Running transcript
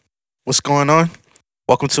What's going on?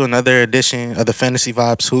 Welcome to another edition of the Fantasy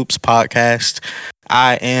Vibes Hoops podcast.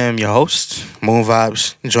 I am your host, Moon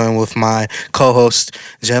Vibes, joined with my co-host,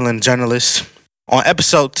 Jalen Journalist. On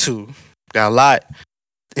episode 2, got a lot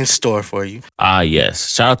in store for you. Yes.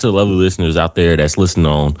 Shout out to the lovely listeners out there that's listening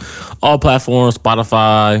on all platforms,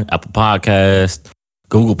 Spotify, Apple Podcast,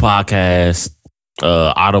 Google Podcast,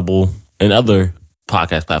 Audible, and other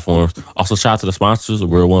podcast platforms. Also, shout out to the sponsors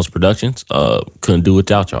of Real Ones Productions. Couldn't do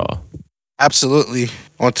without y'all. Absolutely.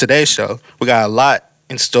 On today's show, we got a lot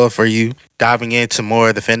in store for you, diving into more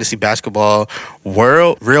of the fantasy basketball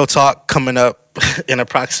world. Real talk coming up in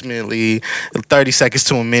approximately 30 seconds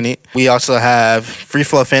to a minute. We also have Free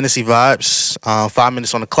Flow Fantasy Vibes, 5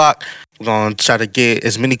 minutes on the clock. We're going to try to get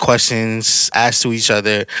as many questions asked to each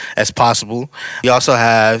other as possible. We also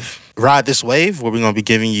have Ride This Wave, where we're going to be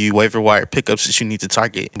giving you waiver wire pickups that you need to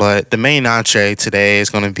target. But the main entree today is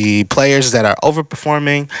going to be players that are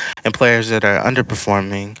overperforming and players that are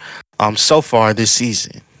underperforming so far this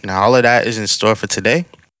season. Now, all of that is in store for today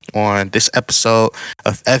on this episode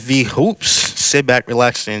of FV Hoops. Sit back,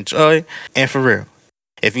 relax, and enjoy. And for real,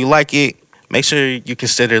 if you like it, make sure you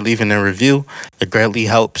consider leaving a review. It greatly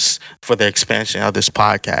helps for the expansion of this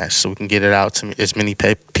podcast so we can get it out to as many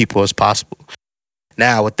people as possible.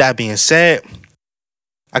 Now, with that being said,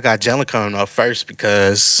 I got Jalen coming up first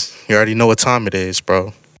because you already know what time it is,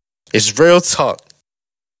 bro. It's Real Talk,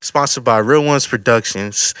 sponsored by Real Ones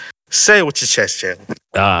Productions. Say it with your chest,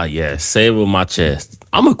 Jalen. Yes. Say it with my chest.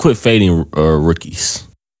 I'm gonna quit fading rookies.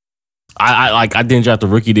 I didn't draft the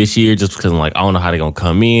rookie this year just because I don't know how they're gonna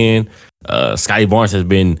come in. Scotty Barnes has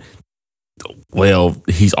been,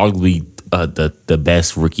 he's arguably the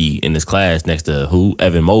best rookie in this class next to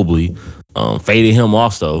Evan Mobley. Faded him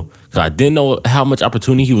also because I didn't know how much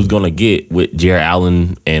opportunity he was going to get with Jared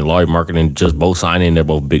Allen and Larry Marketing just both signing. They're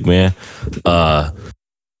both big man.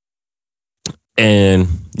 And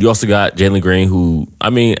you also got Jalen Green, who,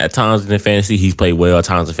 at times in fantasy, he's played well. At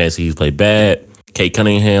times in fantasy, he's played bad. Kate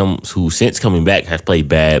Cunningham, who since coming back has played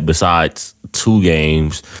bad besides 2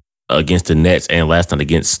 games against the Nets and last night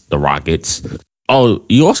against the Rockets. Oh,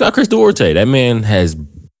 you also got Chris Duarte. That man has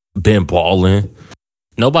been balling.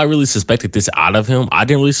 Nobody really suspected this out of him. I thought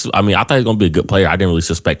he was going to be a good player. I didn't really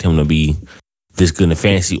suspect him to be this good in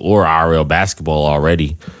fantasy or IRL basketball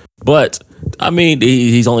already. But,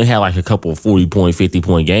 he's only had a couple of 40-point,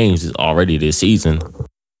 50-point games already this season.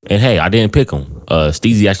 And, hey, I didn't pick him.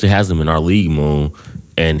 Steezy actually has him in our league, Moon.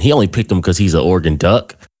 And he only picked him because he's an Oregon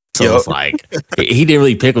Duck. So it's he didn't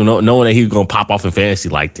really pick him knowing that he was going to pop off in fantasy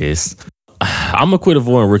like this. I'm going to quit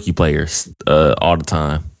avoiding rookie players all the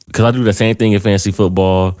time. Because I do the same thing in fantasy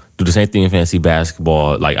football, do the same thing in fantasy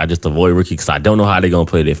basketball. I just avoid rookie because I don't know how they're going to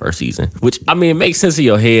play their first season. Which, it makes sense in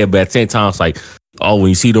your head, but at the same time, it's when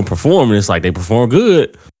you see them performing, it's they perform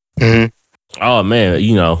good. Mm-hmm. Oh, man,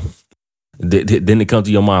 then it comes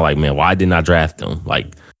to your mind, man, why didn't I draft them? I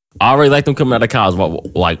already like them coming out of college.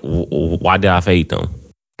 Why did I fade them?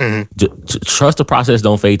 Mm-hmm. Trust the process,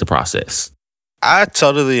 don't fade the process. I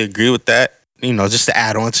totally agree with that. Just to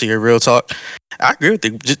add on to your Real Talk, I agree with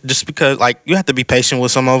you. Just because, you have to be patient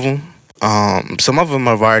with some of them. Some of them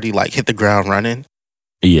have already hit the ground running.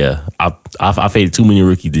 Yeah, I faded too many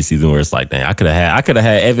rookies this season where it's dang, I could have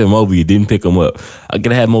had Evan Mobley, didn't pick him up. I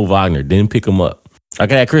could have had Mo Wagner, didn't pick him up. I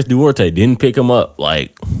could have had Chris Duarte, didn't pick him up.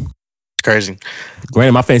 It's crazy.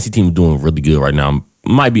 Granted, my fantasy team is doing really good right now.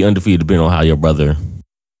 Might be undefeated depending on how your brother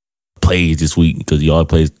plays this week because y'all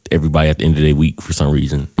plays everybody at the end of the week for some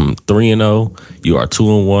reason. 3-0, you are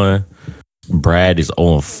 2-1. Brad is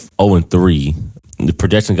 0-3. The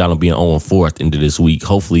projection got him being 0-4 at the end of this week.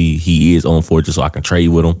 Hopefully he is 0-4 just so I can trade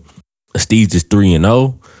with him. Steve's is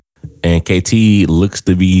 3-0, and KT looks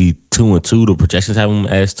to be 2-2. The projections have him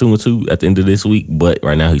as 2-2 at the end of this week, but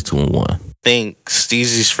right now he's 2-1. I think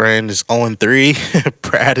Steezy's friend is 0-3.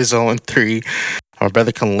 Brad is 0-3. My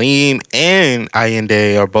brother Kaleem and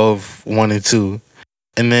Ayende are both 1-2.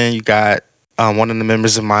 And then you got one of the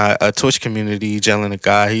members of my Twitch community, Jalen the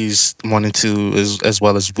guy, he's 1-2 as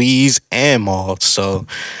well as Weez and Maul. So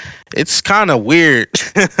it's kind of weird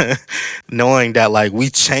knowing that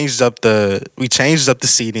we changed up the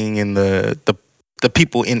seating and the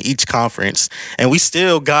people in each conference, and we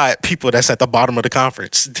still got people that's at the bottom of the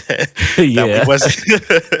conference. Yeah.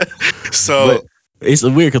 So but it's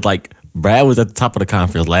weird because Brad was at the top of the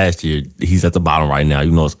conference last year. He's at the bottom right now,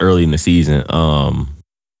 even though it's early in the season.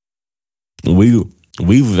 We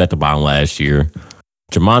was at the bottom last year.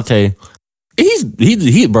 Jamonte,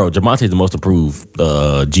 Jamonte's the most approved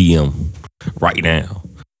GM right now.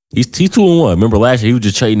 He's 2-1. Remember last year he was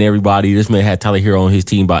just trading everybody. This man had Tyler Hero on his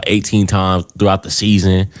team about 18 times throughout the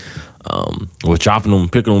season. We're chopping them,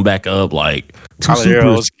 picking them back up. Like two Tyler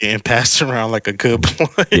Hero's supers, getting passed around like a good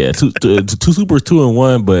boy. yeah, two supers,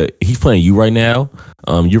 2-1. But he's playing you right now.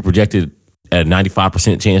 You're projected at a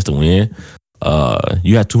 95% chance to win.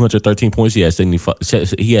 You had 213 points. He had 75.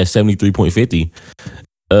 He had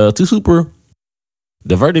 73.50. Two super.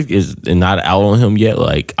 The verdict is not out on him yet.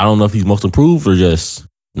 Like, I don't know if he's most improved or just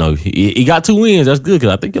no. He got 2 wins. That's good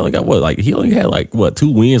because I think he only got he only had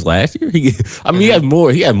 2 wins last year. He had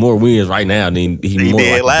more. He had more wins right now than he more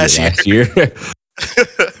did last year.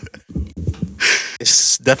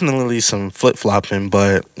 It's definitely some flip flopping,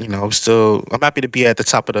 but I'm happy to be at the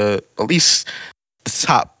top of at least the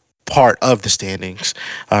top part of the standings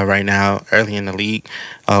right now, early in the league,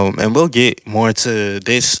 and we'll get more into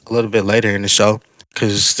this a little bit later in the show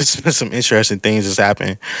because there's been some interesting things that's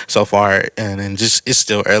happened so far, and then just it's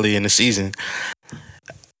still early in the season.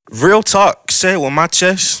 Real talk, say it with my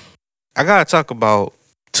chest. I gotta talk about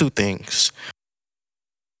 2 things.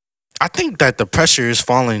 I think that the pressure is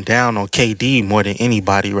falling down on KD more than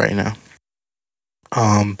anybody right now.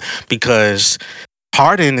 Because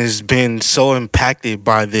Harden has been so impacted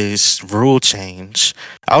by this rule change.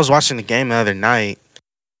 I was watching the game the other night,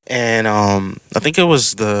 and I think it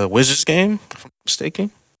was the Wizards game, if I'm not mistaken.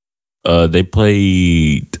 They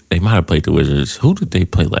might have played the Wizards. Who did they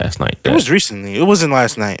play last night? It was recently. It wasn't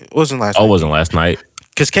last night. It wasn't last night. It wasn't last night.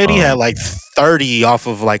 Because KD had 30 off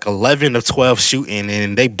of 11 of 12 shooting,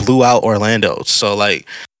 and they blew out Orlando. So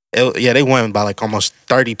they won by almost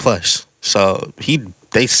 30 plus. So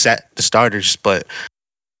they sat the starters, but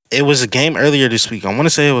it was a game earlier this week. I want to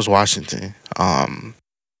say it was Washington. Wait,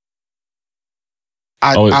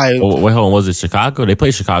 hold on. Was it Chicago? They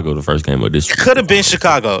played Chicago the first game of this. It could have been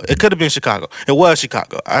Chicago. It could have been Chicago. It was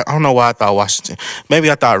Chicago. I don't know why I thought Washington.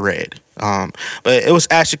 Maybe I thought Red. But it was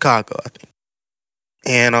at Chicago, I think.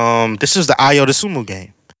 And this is the Ayo Dosunmu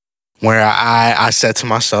game where I said to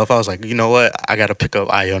myself, I was like, you know what? I got to pick up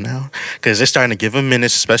Ayo now because they're starting to give him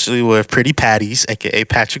minutes, especially with Pretty Patties, a.k.a.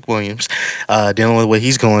 Patrick Williams, dealing with what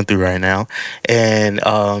he's going through right now. And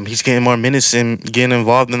he's getting more minutes and getting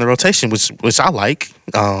involved in the rotation, which I like.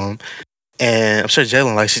 And I'm sure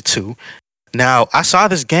Jalen likes it too. Now, I saw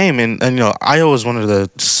this game, and Ayo was one of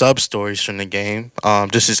the sub-stories from the game.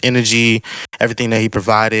 Just his energy, everything that he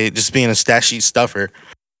provided, just being a stat sheet stuffer.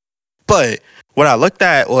 But what I looked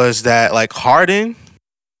at was that,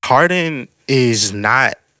 Harden is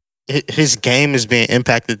not... His game is being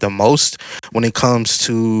impacted the most when it comes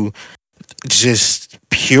to just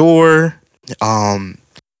pure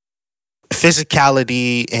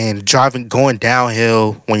physicality and going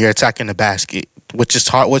downhill when you're attacking the basket. Which is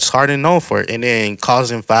what's Harden known for, and then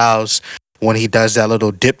causing fouls when he does that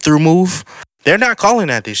little dip through move. They're not calling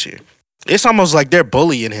that this year. It's almost like they're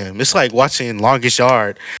bullying him. It's like watching Longest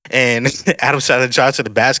Yard and Adam's trying to drive to the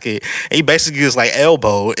basket. And he basically is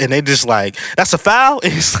elbow, and they just that's a foul.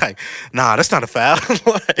 And he's like, nah, that's not a foul.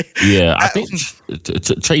 Yeah, I think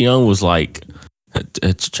Trae Young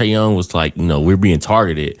was we're being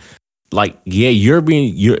targeted.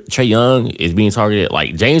 Trae Young is being targeted.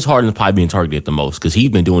 James Harden is probably being targeted the most because he's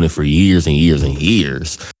been doing it for years and years and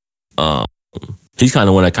years. He's kind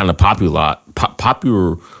of one that kind of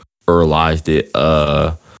popularized it.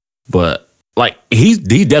 But he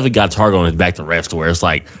definitely got a target on his back to refs to where it's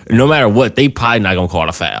no matter what, they probably not gonna call it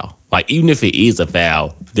a foul. Even if it is a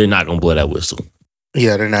foul, they're not gonna blow that whistle.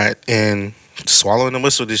 Yeah, they're not. And swallowing the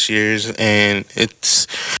whistle this year, and it's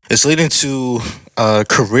leading to a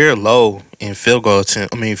career low in field goal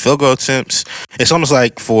attempts. It's almost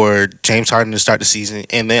like for James Harden to start the season,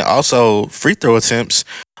 and then also free throw attempts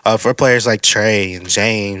for players like Trae and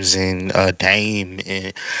James and Dame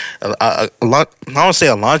and I don't say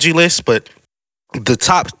a laundry list, but the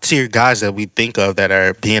top tier guys that we think of that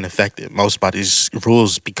are being affected most by these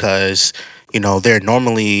rules because they're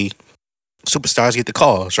normally superstars get the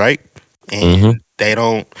calls, right? And they're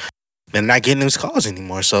not getting those calls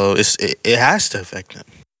anymore. So it has to affect them.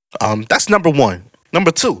 That's number one.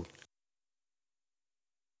 Number two,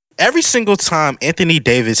 every single time Anthony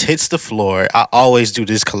Davis hits the floor, I always do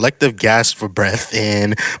this collective gasp for breath.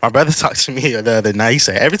 And my brother talked to me the other night. He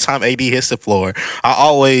said, every time AD hits the floor, I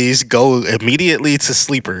always go immediately to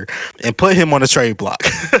sleeper and put him on a trade block.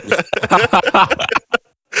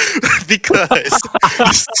 Because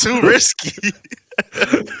it's too risky.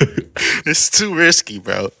 It's too risky,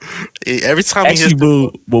 bro. Every time he hits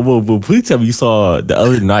please tell me you saw the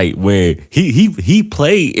other night where he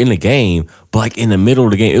played in the game, but in the middle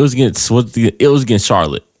of the game, it was against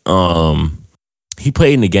Charlotte. He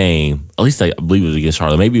played in the game. At least I believe it was against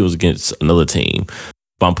Charlotte. Maybe it was against another team,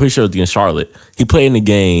 but I'm pretty sure it was against Charlotte. He played in the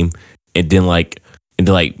game, and then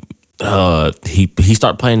he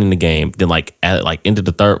started playing in the game. Then like at like into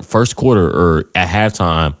the first quarter or at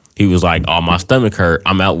halftime, he was like, "Oh, my stomach hurt.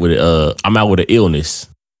 I'm out with an illness."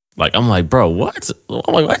 Like I'm like, bro, what?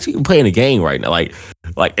 I'm like, why you playing the game right now? And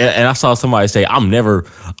I saw somebody say, I'm never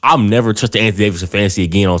trusting Anthony Davis in fantasy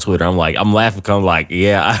again on Twitter. I'm like, I'm laughing because I'm like,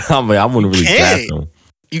 yeah, I wouldn't really draft him.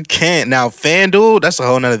 You can't. Now, FanDuel, that's a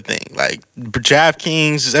whole nother thing. Like,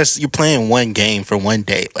 DraftKings, you're playing one game for one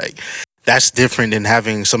day. Like, that's different than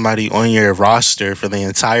having somebody on your roster for the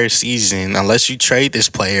entire season, unless you trade this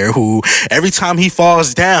player who every time he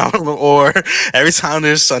falls down or every time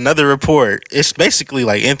there's another report, it's basically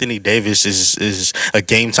like Anthony Davis is a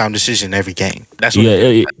game time decision every game. That's what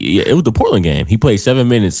it was the Portland game. He played 7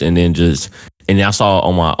 minutes and then I saw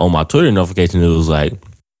on my Twitter notification it was like,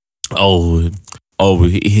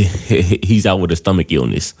 he's out with a stomach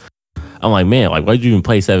illness. I'm like, man, like why'd you even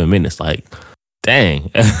play 7 minutes? Like,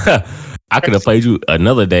 dang. I could have played you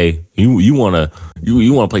another day. You wanna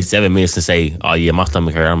play 7 minutes and say, "Oh yeah, my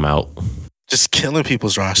stomach hurt. I'm out." Just killing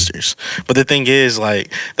people's rosters. But the thing is, like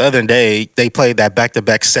the other day, they played that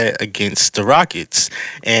back-to-back set against the Rockets,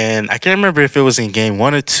 and I can't remember if it was in game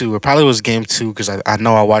 1 or 2, or probably was game 2 because I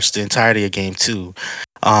know I watched the entirety of game 2.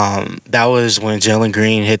 That was when Jalen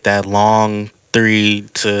Green hit that long 3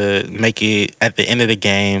 to make it at the end of the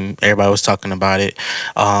game. Everybody was talking about it,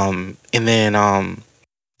 and then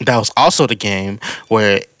that was also the game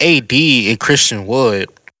where AD and Christian Wood,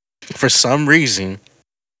 for some reason,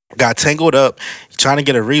 got tangled up trying to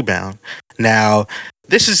get a rebound. Now,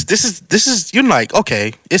 this is you're like,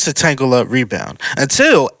 okay, it's a tangle up rebound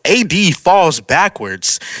until AD falls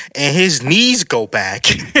backwards and his knees go back.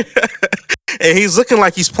 And he's looking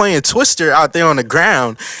like he's playing Twister out there on the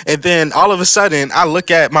ground. And then all of a sudden, I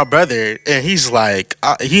look at my brother, and he's like,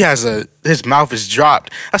 his mouth is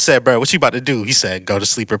dropped. I said, bro, what you about to do? He said, go to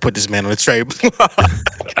sleep or put this man on the trade block.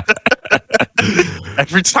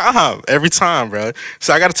 Every time, bro.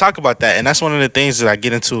 So I got to talk about that. And that's one of the things that I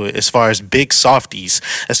get into it as far as big softies,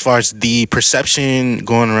 as far as the perception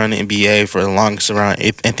going around the NBA for the longest around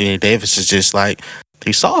Anthony Davis is just like,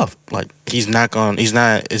 he's soft. Like he's going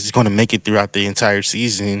to make it throughout the entire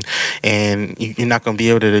season, and you're not going to be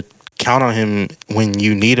able to count on him when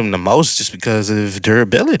you need him the most just because of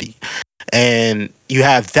durability. And you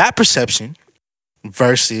have that perception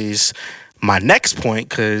versus my next point,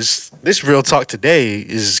 because this real talk today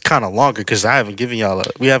is kind of longer because we haven't given y'all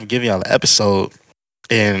an episode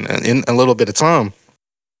in a little bit of time.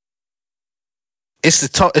 It's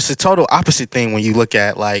the total opposite thing when you look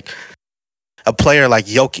at like a player like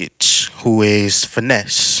Jokic, who is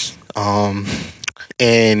finesse.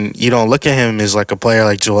 And you don't look at him as like a player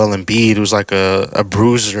like Joel Embiid, who's like a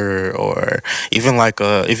bruiser, or even like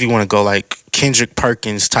if you want to go like Kendrick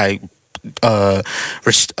Perkins type,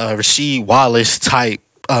 Rasheed Wallace type,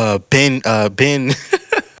 Ben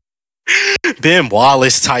Ben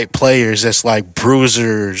Wallace type players that's like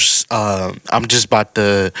bruisers. I'm just about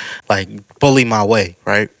to like bully my way,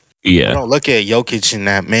 right? Yeah. We don't look at Jokic in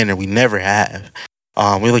that manner. We never have.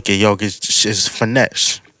 We look at Jokic as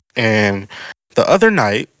finesse. And the other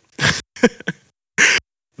night,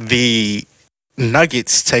 the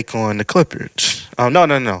Nuggets take on the Clippers.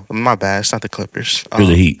 No. My bad. It's not the Clippers. The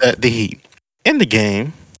Heat. The Heat. In the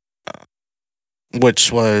game,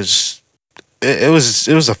 which was... It was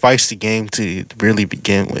a feisty game to really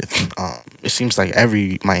begin with. It seems like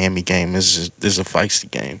every Miami game is a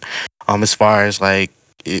feisty game. As far as like,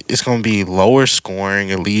 it's going to be lower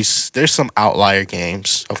scoring, at least. There's some outlier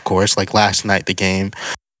games, of course, like last night, the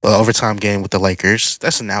overtime game with the Lakers.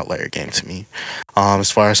 That's an outlier game to me,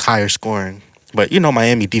 as far as higher scoring. But,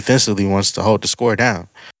 Miami defensively wants to hold the score down.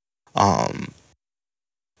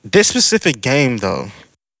 This specific game, though,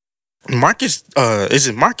 Marcus, is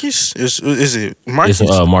it Marcus? Is it Marcus?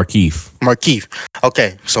 It's Markieff. Markieff.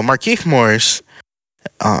 Okay, so Markieff Morris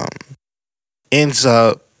ends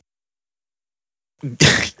up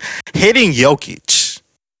hitting Jokic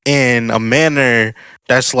in a manner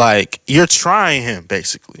that's like you're trying him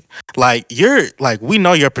basically. Like we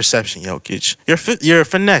know your perception, Jokic. You're a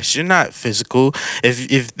finesse. You're not physical.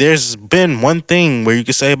 If there's been one thing where you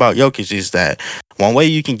can say about Jokic is that one way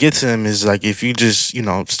you can get to him is like if you just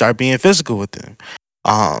start being physical with him.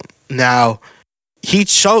 Now he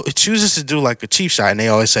chooses to do like a cheap shot, and they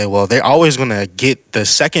always say, well, they're always gonna get the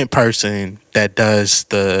second person that does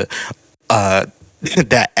the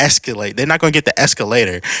that escalate. They're not gonna get the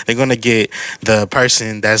escalator. They're gonna get the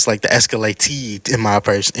person that's like the escalatee. In my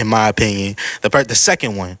opinion, the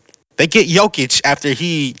second one. They get Jokic after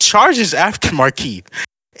he charges after Markieff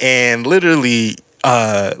and literally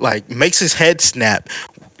like makes his head snap.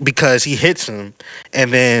 because he hits him,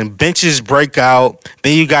 and then benches break out.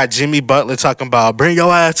 Then you got Jimmy Butler talking about bring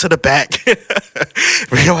your ass to the back,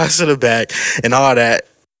 bring your ass to the back, and all that.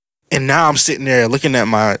 And now I'm sitting there looking at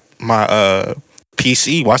my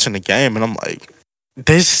PC watching the game, and I'm like,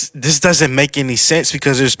 this doesn't make any sense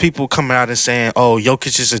because there's people coming out and saying, "Oh,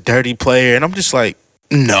 Jokic is a dirty player," and I'm just like,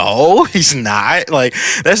 no, he's not. Like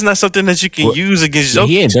that's not something that you can use against Jokic.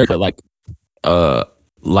 He ain't dirty, but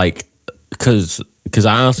because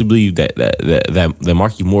I honestly believe that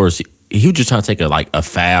Marquise Morris, he was just trying to take a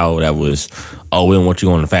foul that was, oh, we don't want you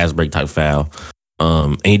on the fast break type foul,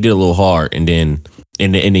 and he did a little hard, and then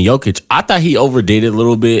in the Jokic, I thought he overdid it a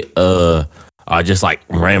little bit, just like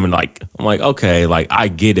ramming, like I'm like, okay, like I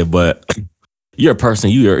get it, but you're a person,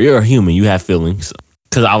 you're a human, you have feelings.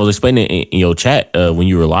 Because I was explaining in your chat when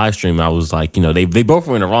you were live streaming, I was like, they both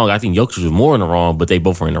were in the wrong. I think Jokic was more in the wrong, but they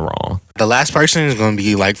both were in the wrong. The last person is going to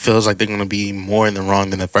be like, feels like they're going to be more in the wrong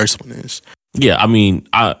than the first one is. Yeah, I mean,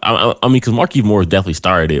 because Marquise Morris definitely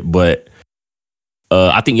started it, but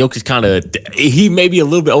I think Jokic kind of, he maybe a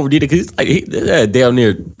little bit overdid it because he down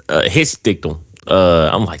near hit sticked him.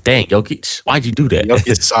 I'm like, dang, Jokic, why'd you do that?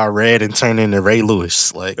 Jokic saw red and turned into Ray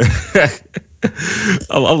Lewis, like.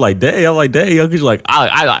 I'm like, dang, Jokic. Like,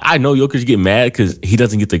 I know Jokic get mad because he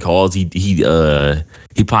doesn't get the calls he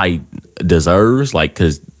probably deserves. Like,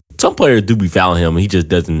 because some players do be fouling him, and he just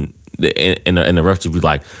doesn't. And the refs will be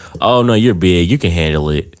like, "Oh no, you're big, you can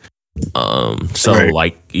handle it." So right.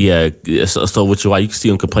 like, yeah. So which is why you can see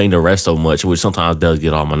him complain to the refs so much, which sometimes does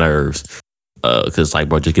get on my nerves. Because like,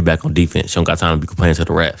 bro, just get back on defense. You don't got time to be complaining to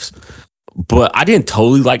the refs. But I didn't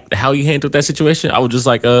totally like how he handled that situation. I was just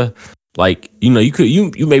like, you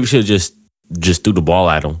maybe should have just threw the ball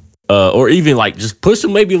at him, or even like just push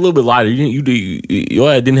him maybe a little bit lighter. You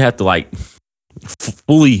didn't have to like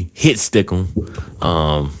fully hit stick him.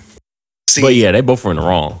 But yeah, they both were in the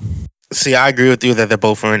wrong. See, I agree with you that they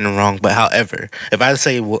both were in the wrong. But however, if I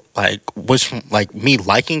say me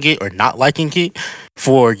liking it or not liking it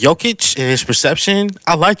for Jokic and his perception,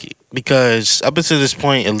 I like it because up until this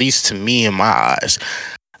point, at least to me in my eyes,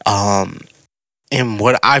 and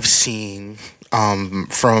what I've seen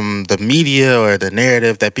from the media or the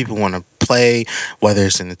narrative that people want to play, whether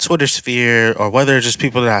it's in the Twitter sphere or whether it's just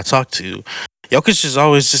people that I talk to, Jokic has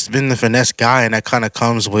always just been the finesse guy, and that kind of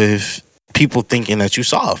comes with people thinking that you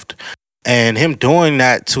soft. And him doing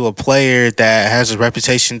that to a player that has a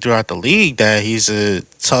reputation throughout the league that he's a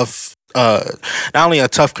tough, not only a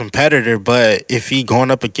tough competitor, but if he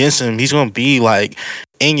going up against him, he's going to be like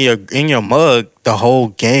in your mug the whole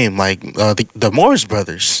game. Like the Morris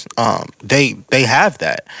brothers, they have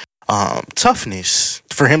that toughness.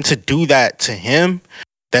 For him to do that to him,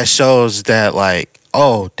 that shows that like,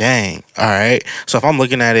 oh dang, all right. So if I'm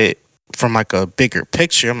looking at it from like a bigger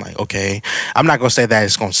picture, I'm like, okay, I'm not gonna say that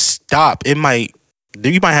it's gonna stop. You might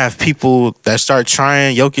have people that start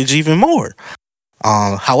trying Jokic even more.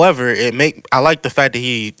 However, I like the fact that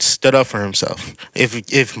he stood up for himself.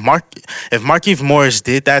 If Markieff Morris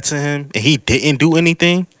did that to him and he didn't do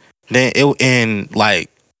anything, then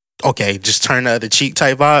just turn the other cheek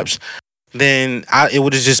type vibes. Then it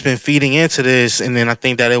would have just been feeding into this, and then I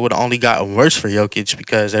think that it would have only gotten worse for Jokic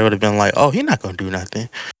because they would have been like, oh, he's not gonna do nothing.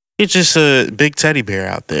 He's just a big teddy bear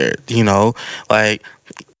out there, like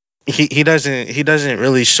he doesn't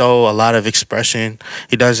really show a lot of expression.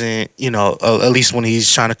 He doesn't, at least when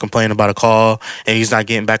he's trying to complain about a call and he's not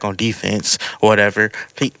getting back on defense or whatever.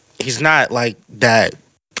 He's not like that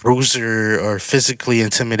bruiser or physically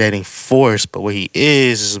intimidating force, but what he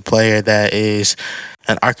is a player that is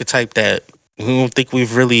an archetype that we don't think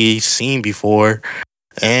we've really seen before.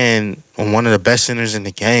 And one of the best centers in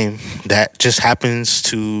the game that just happens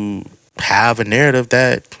to have a narrative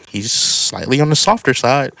that he's slightly on the softer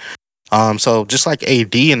side. So just like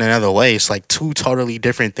AD in another way, it's like two totally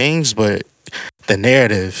different things, but the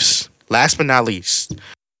narratives, last but not least,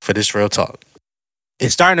 for this real talk,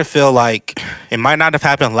 it's starting to feel like it might not have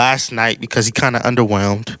happened last night because he kind of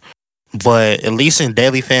underwhelmed, but at least in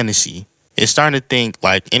daily fantasy, it's starting to think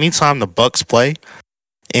like anytime the Bucks play,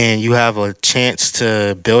 and you have a chance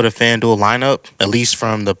to build a FanDuel lineup, at least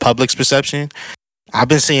from the public's perception, I've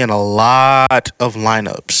been seeing a lot of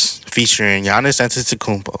lineups featuring Giannis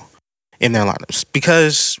Antetokounmpo in their lineups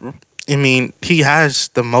because, he has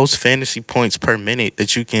the most fantasy points per minute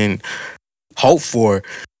that you can hope for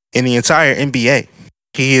in the entire NBA.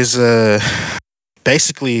 He is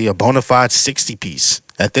basically a bona fide 60 piece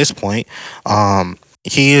at this point.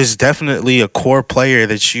 He is definitely a core player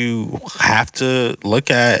that you have to look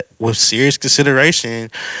at with serious consideration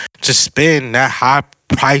to spend that high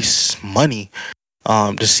price money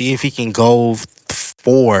to see if he can go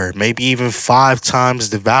 4, maybe even 5 times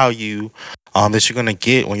the value that you're gonna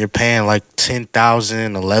get when you're paying like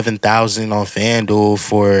 10,000, 11,000 on FanDuel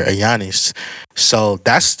for a Giannis. So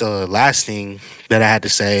that's the last thing that I had to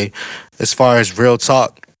say as far as real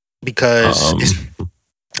talk, because Um,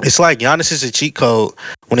 it's like Giannis is a cheat code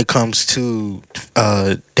when it comes to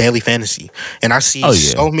daily fantasy, and I see oh yeah,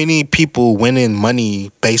 so many people winning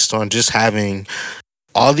money based on just having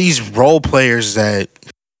all these role players that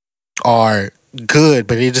are good,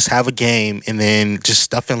 but they just have a game and then just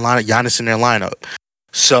stuff in line Giannis in their lineup.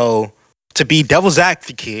 So to be devil's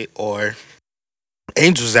advocate or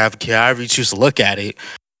angel's advocate, however you choose to look at it,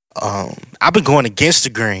 I've been going against the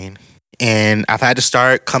grain, and I've had to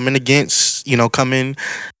start coming against, coming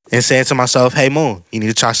and saying to myself, "Hey, Moon, you need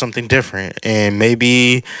to try something different, and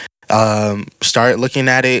maybe start looking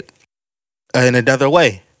at it in another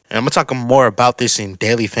way." And I'm gonna talk more about this in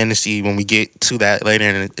daily fantasy when we get to that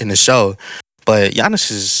later in the show. But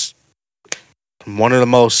Giannis is one of the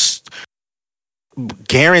most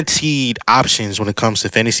guaranteed options when it comes to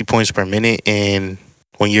fantasy points per minute. And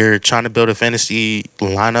when you're trying to build a fantasy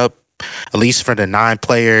lineup, at least for the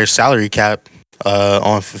 9-player salary cap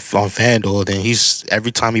on FanDuel, then he's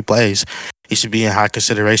every time he plays, he should be in high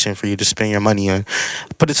consideration for you to spend your money on.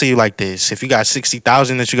 Put it to you like this: if you got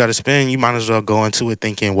 60,000 that you got to spend, you might as well go into it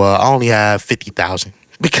thinking, well, I only have 50,000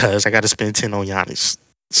 because I got to spend 10 on Giannis.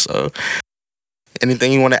 So,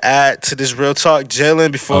 anything you want to add to this real talk,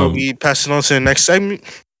 Jalen, before um, we pass it on to the next segment?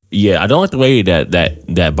 yeah. I don't like the way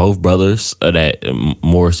that both brothers, that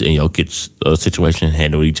Morris and Jokic situation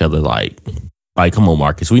handle each other. Like, come on,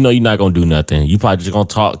 Marcus. We know you're not gonna do nothing. You probably just gonna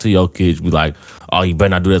talk to Jokic, be like, "Oh, you better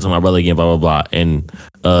not do that to my brother again." Blah blah blah. And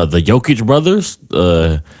the Jokic brothers,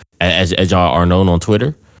 as y'all are known on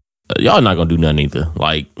Twitter, y'all not gonna do nothing either.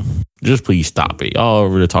 Like, just please stop it. Y'all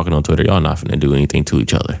really talking on Twitter. Y'all not gonna do anything to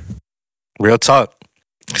each other. Real talk.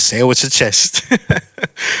 Say it with your chest.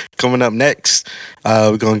 Coming up next,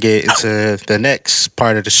 we're going to get into the next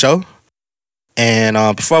part of the show.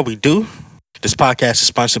 And before we do, this podcast is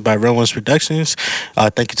sponsored by Real Ones Productions.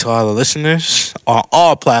 Thank you to all the listeners on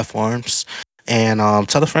all platforms. And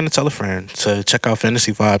tell a friend to check out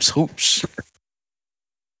Fantasy Vibes Hoops.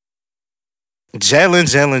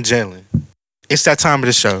 Jalen. It's that time of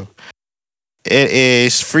the show. It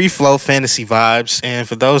is Free Flow Fantasy Vibes, and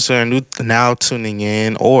for those who are now tuning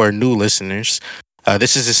in or new listeners,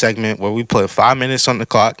 this is a segment where we put 5 minutes on the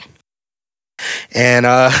clock, and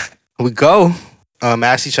we go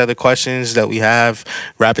ask each other questions that we have,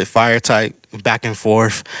 rapid fire type, back and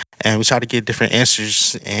forth, and we try to get different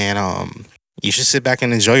answers. And you should sit back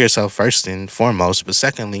and enjoy yourself first and foremost, but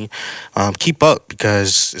secondly, keep up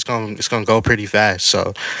because it's gonna go pretty fast.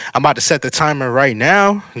 So I'm about to set the timer right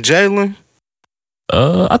now, Jalen.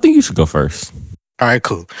 I think you should go first. All right,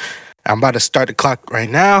 cool. I'm about to start the clock right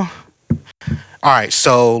now. All right,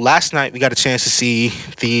 so last night we got a chance to see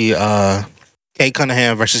the Kate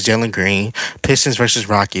Cunningham versus Jalen Green, Pistons versus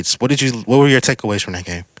Rockets. What were your takeaways from that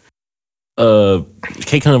game?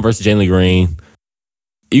 Kate Cunningham versus Jalen Green.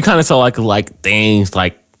 You kind of saw like things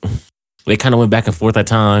like they kind of went back and forth at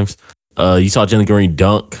times. You saw Jalen Green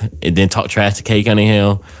dunk and then talk trash to Kate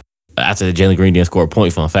Cunningham after Jalen Green didn't score a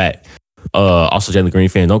point. Fun fact. Also, Jalen Green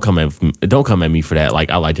fan, don't come at me for that.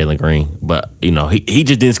 Like, I like Jalen Green, but he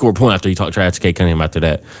just didn't score a point after he talked trash to Kate Cunningham after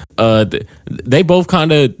that. They both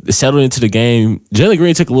kind of settled into the game. Jalen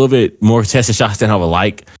Green took a little bit more contested shots than I would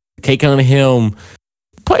like. Kate Cunningham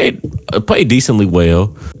played decently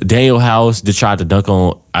well. Daniel House tried to dunk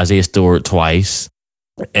on Isaiah Stewart twice,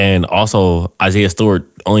 and also Isaiah Stewart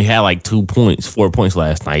only had like 4 points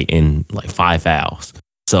last night, and like 5 fouls.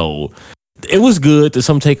 So it was good.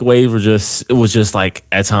 Some takeaways were just like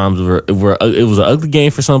at times it was an ugly game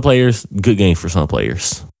for some players, good game for some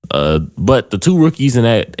players. But the two rookies in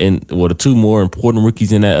that, the two more important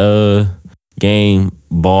rookies in that game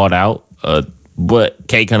balled out. But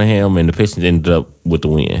Kate Cunningham and the Pistons ended up with the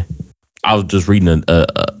win. I was just reading a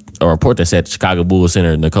report that said Chicago Bulls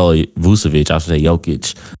center Nikola Vucevic, I should say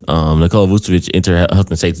Jokic, Nikola Vucevic entered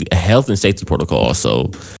health and safety protocol. So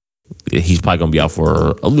he's probably gonna be out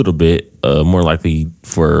for a little bit. More likely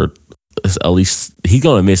for at least he's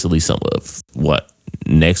gonna miss at least some of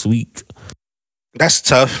next week. That's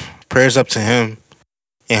tough. Prayers up to him,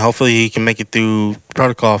 and hopefully he can make it through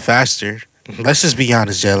protocol faster. Let's just be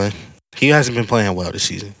honest, Jalen. He hasn't been playing well this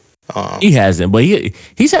season. He hasn't, but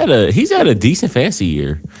he's had a decent fantasy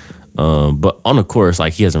year. But on the course,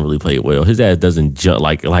 like, he hasn't really played well. His ass doesn't jump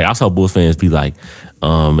like I saw Bulls fans be like,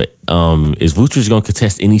 is Vucevic gonna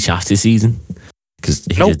contest any shots this season? Because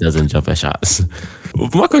he just doesn't jump at shots.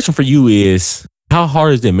 My question for you is, how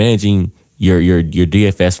hard is it managing your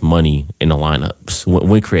DFS money in the lineups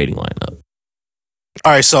when creating lineup.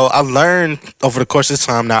 All right, so I learned over the course of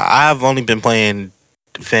time. Now I've only been playing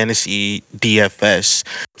fantasy DFS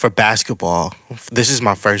for basketball. This is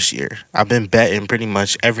my first year. I've been betting pretty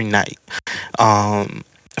much every night.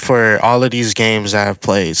 For all of these games that I've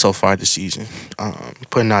played so far this season,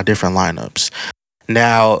 putting out different lineups.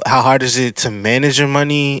 Now, how hard is it to manage your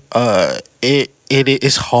money? It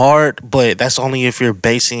is hard, but that's only if you're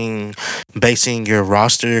basing your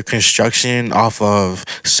roster construction off of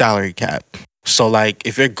salary cap. So, like,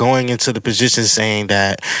 if you're going into the position saying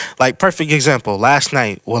that, like, perfect example, last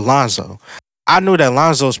night with Lonzo, I knew that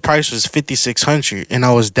Lonzo's price was 5,600, and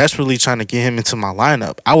I was desperately trying to get him into my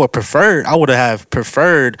lineup. I would have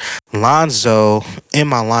preferred Lonzo in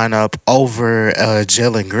my lineup over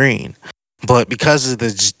Jalen Green. But because of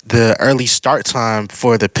the early start time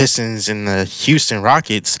for the Pistons and the Houston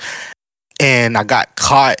Rockets, and I got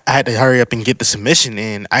caught, I had to hurry up and get the submission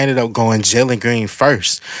in. I ended up going Jalen Green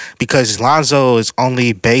first because Lonzo is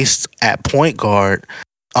only based at point guard.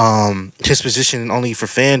 His position only for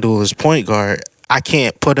FanDuel is point guard. I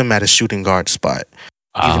can't put him at a shooting guard spot,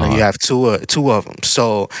 even though you have two of them.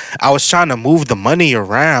 So I was trying to move the money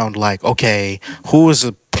around. Like, okay, who is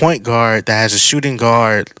a point guard that has a shooting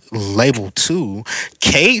guard label 2?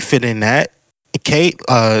 Cade fit in that. Cade,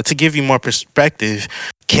 to give you more perspective,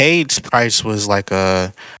 Cade's price was like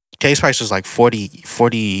 48,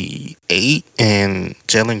 and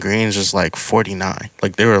Jalen Green's was like 49.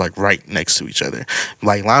 Like they were like right next to each other.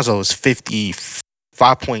 Like Lonzo was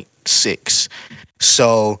 55.6.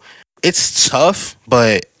 So it's tough,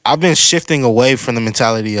 but I've been shifting away from the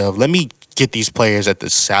mentality of let me get these players at the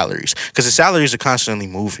salaries, because the salaries are constantly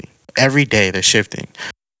moving. Every day they're shifting.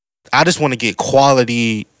 I just want to get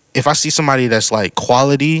quality. If I see somebody that's like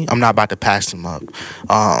quality, I'm not about to pass them up.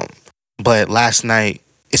 But last night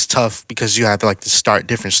it's tough because you have to like to start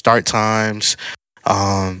different start times,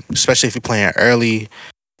 especially if you're playing early.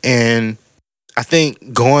 And I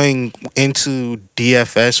think going into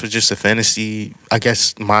DFS with just a fantasy, I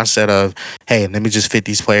guess, mindset of, hey, let me just fit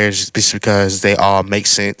these players just because they all make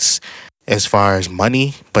sense as far as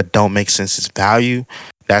money, but don't make sense as value.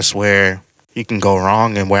 That's where you can go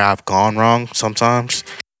wrong and where I've gone wrong sometimes.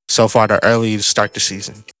 So far, the early to start the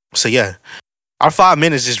season. So yeah, our 5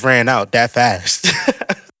 minutes just ran out that fast.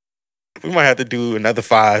 We might have to do another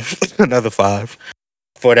 5, another 5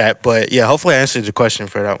 for that. But yeah, hopefully I answered the question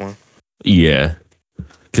for that one. Yeah,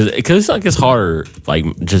 because like it's harder, like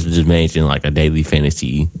just managing like a daily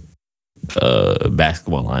fantasy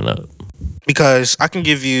basketball lineup. Because I can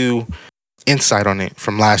give you insight on it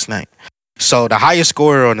from last night. So the highest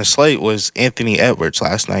scorer on the slate was Anthony Edwards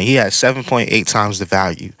last night. He had 7.8 times the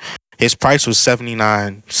value. His price was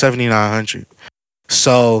 7,900.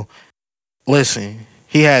 So listen,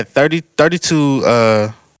 he had 48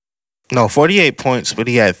 points, but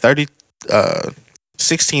he had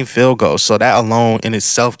 16 field goals. So that alone in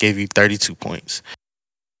itself gave you 32 points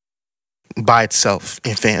by itself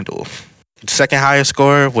in FanDuel. The second highest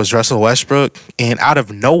scorer was Russell Westbrook, and out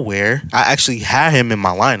of nowhere, I actually had him in my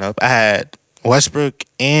lineup. I had Westbrook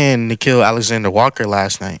and Nickeil Alexander-Walker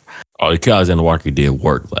last night. Oh, Nickeil Alexander-Walker did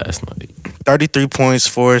work last night. 33 points,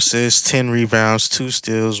 4 assists, 10 rebounds, 2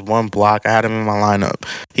 steals, 1 block. I had him in my lineup.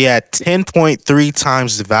 He had 10.3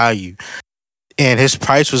 times the value, and his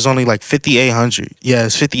price was only like 5,800. Yeah,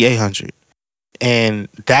 it's 5,800, and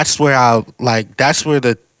that's where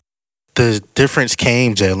the difference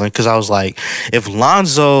came, Jalen, because I was like, if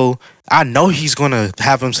Lonzo, I know he's going to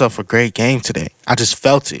have himself a great game today. I just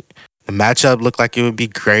felt it. The matchup looked like it would be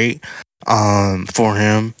great for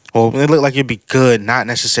him. Well, it looked like it'd be good, not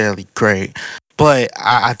necessarily great. But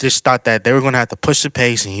I just thought that they were going to have to push the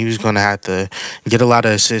pace, and he was going to have to get a lot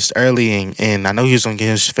of assists early. And I know he was going to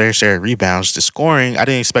get his fair share of rebounds. The scoring, I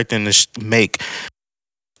didn't expect him to make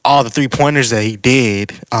all the 3-pointers that he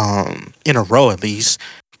did in a row at least.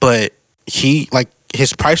 But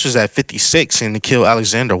his price was at 56 and Nickeil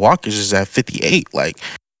Alexander-Walker's is at 58. Like,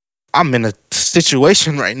 I'm in a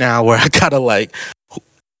situation right now where I gotta like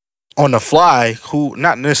on the fly,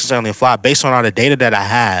 not necessarily a fly, based on all the data that I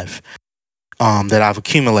have, that I've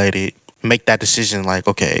accumulated, make that decision. Like,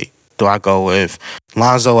 okay, do I go with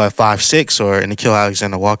Lonzo at 5'6" or Nickeil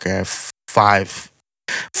Alexander-Walker at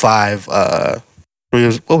 5'5"?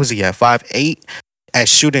 What was he at? 5'8" at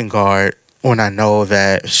shooting guard, when I know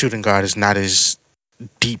that shooting guard is not as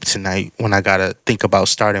deep tonight, when I gotta think about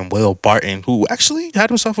starting Will Barton, who actually had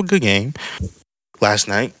himself a good game last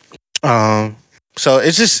night. So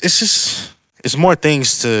it's more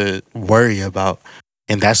things to worry about,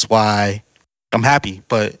 and that's why I'm happy.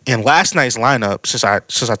 But in last night's lineup, since I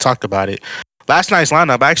talked about it, last night's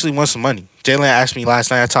lineup, I actually won some money. Jalen asked me last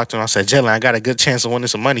night. I talked to him. I said, Jalen, I got a good chance of winning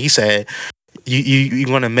some money. He said, you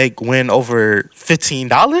want to win over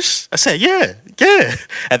 $15? I said, yeah.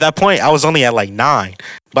 At that point, I was only at like 9,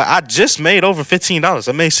 but I just made over $15.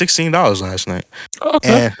 I made $16 last night.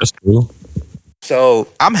 Okay, And that's cool. so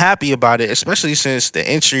I'm happy about it, especially since the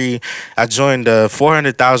entry, I joined the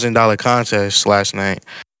 $400,000 contest last night,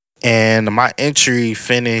 and my entry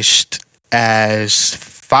finished as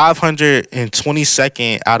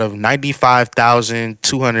 522nd out of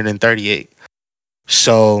 95,238.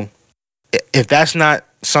 So if that's not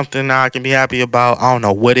something that I can be happy about, I don't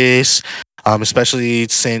know what is. Especially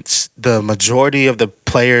since the majority of the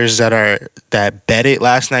players that betted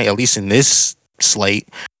last night, at least in this slate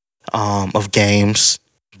of games,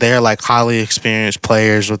 they're like highly experienced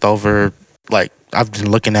players with over, like, I've been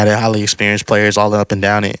looking at it, highly experienced players all up and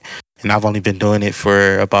down it, and I've only been doing it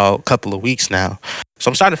for about a couple of weeks now. So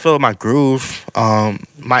I'm starting to feel my groove.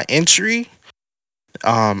 My entry,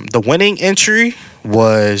 the winning entry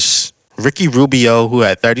was Ricky Rubio, who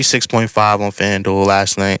had 36.5 on FanDuel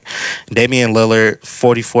last night. Damian Lillard,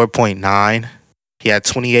 44.9. He had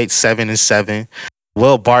 28, 7, and 7.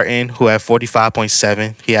 Will Barton, who had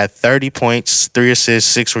 45.7. He had 30 points, 3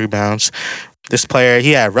 assists, 6 rebounds. This player,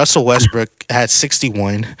 he had Russell Westbrook, had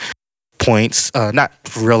 61 points. Not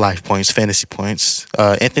real life points, fantasy points.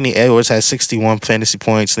 Anthony Edwards had 61 fantasy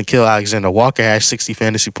points. Nickeil Alexander-Walker had 60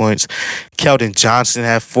 fantasy points. Keldon Johnson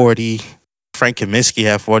had 40. Frank Kaminsky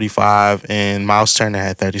had 45, and Miles Turner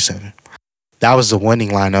had 37. That was the winning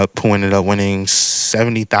lineup, who ended up winning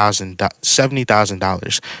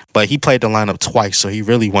 $70,000. But he played the lineup twice, so he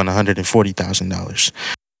really won $140,000.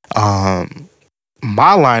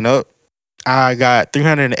 My lineup, I got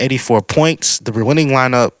 384 points. The winning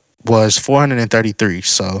lineup was 433,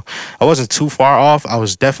 so I wasn't too far off. I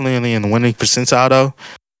was definitely in the winning percentile, though.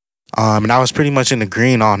 And I was pretty much in the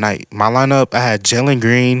green all night. My lineup, I had Jalen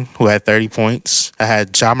Green, who had 30 points. I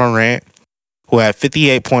had Ja Morant, who had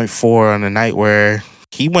 58.4 on the night where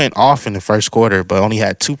he went off in the first quarter, but only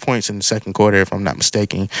had 2 points in the second quarter, if I'm not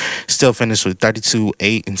mistaken. Still finished with 32,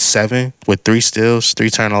 8, and 7 with 3 steals, 3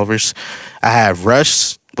 turnovers. I had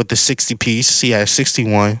Russ with the 60 piece. He had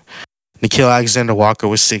 61. Nickeil Alexander-Walker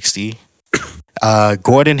was 60.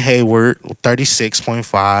 Gordon Hayward,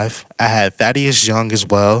 36.5. I had Thaddeus Young as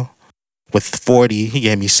well with 40. He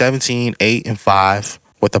gave me 17, 8, and 5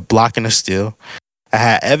 with a block and a steal. I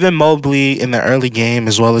had Evan Mobley in the early game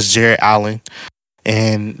as well as Jared Allen.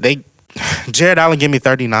 And Jared Allen gave me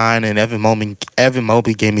 39 and Evan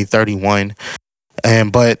Mobley gave me 31.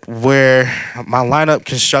 But where my lineup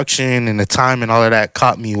construction and the time and all of that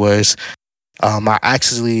caught me was I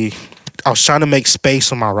was trying to make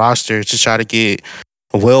space on my roster to try to get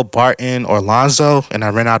Will Barton or Lonzo, and I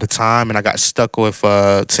ran out of time, and I got stuck with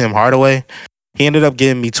Tim Hardaway. He ended up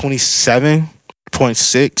giving me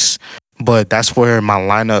 27.6, but that's where my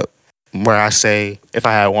lineup, where I say if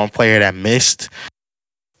I had one player that missed,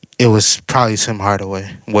 it was probably Tim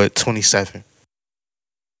Hardaway with 27.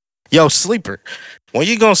 Yo, Sleeper, when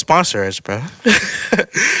you gonna sponsor us, bro?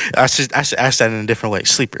 I should ask that in a different way.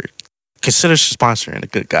 Sleeper, consider sponsoring the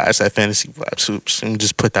good guys at Fantasy Vibes Hoops, and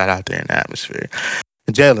just put that out there in the atmosphere.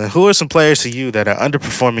 Jalen, who are some players to you that are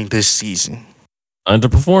underperforming this season?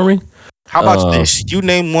 Underperforming? How about this? You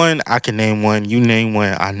name one, I can name one. You name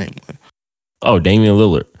one, I name one. Oh, Damian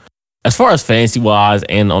Lillard. As far as fantasy wise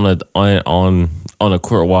and on a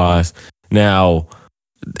court wise, now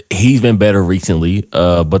he's been better recently.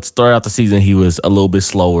 But to start out the season, he was a little bit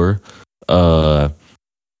slower.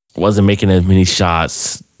 Wasn't making as many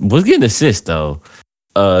shots. Was getting assists though.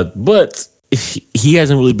 But he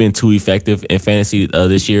hasn't really been too effective in fantasy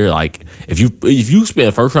this year. Like if you spent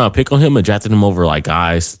a first round pick on him and drafted him over like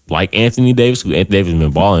guys like Anthony Davis, who Anthony Davis has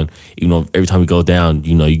been balling, even though every time he goes down,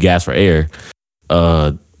 you gas for air.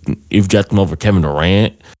 You've drafted him over Kevin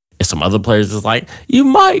Durant and some other players. It's like you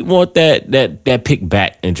might want that pick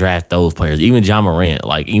back and draft those players. Even Ja Morant,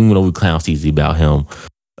 like even though we clown CZ about him,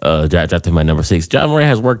 drafted him at number 6. Ja Morant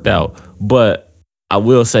has worked out, but I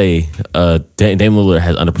will say Damian Lillard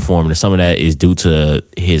has underperformed, and some of that is due to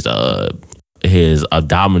his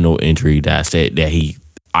abdominal injury that I said that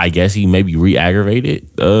I guess he maybe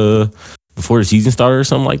re-aggravated before the season started or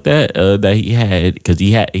something like that that he had, because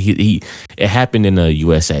it happened in the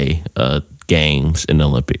USA games in the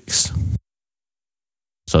Olympics.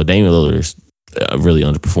 So Damian Lillard is really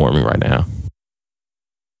underperforming right now.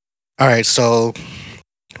 All right, so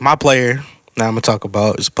my player now I'm going to talk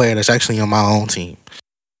about is a player that's actually on my own team.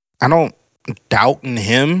 I don't doubt in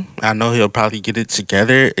him. I know he'll probably get it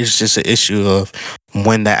together. It's just an issue of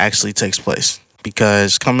when that actually takes place.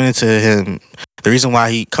 because coming into him,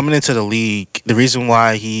 coming into the league, the reason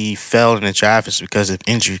why he fell in the draft is because of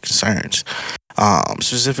injury concerns,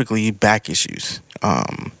 specifically back issues.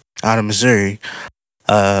 Out of Missouri,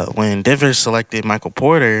 when Denver selected Michael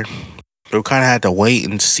Porter, we kind of had to wait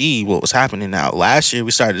and see what was happening. Now, last year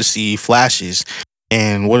we started to see flashes,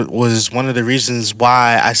 and what was one of the reasons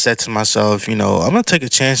why I said to myself, I'm gonna take a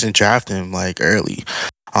chance and draft him like early,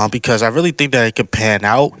 because I really think that it could pan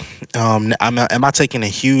out. Am I taking a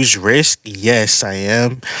huge risk? Yes, I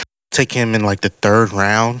am. Take him in like the third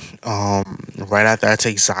round, right after I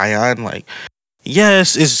take Zion. Like,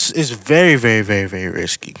 yes, it's very, very, very, very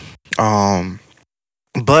risky.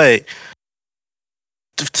 But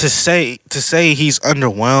to say he's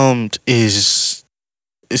underwhelmed is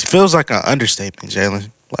it feels like an understatement,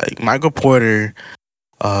 Jalen. Like Michael Porter,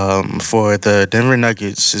 for the Denver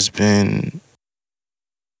Nuggets has been,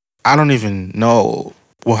 I don't even know.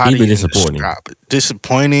 Well, how He's do been you disappointing. describe it?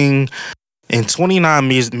 Disappointing. In 29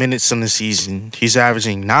 minutes in the season, he's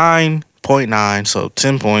averaging 9.9, so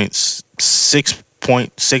 10 points,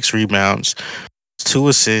 6.6 rebounds, 2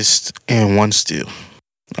 assists, and 1 steal.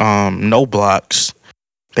 No blocks,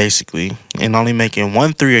 basically, and only making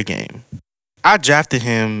 1 3 a game. I drafted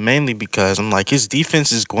him mainly because I'm like, his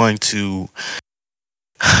defense is going to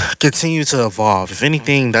continue to evolve. If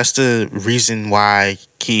anything, that's the reason why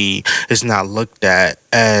he is not looked at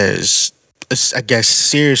as, I guess,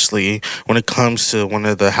 seriously when it comes to one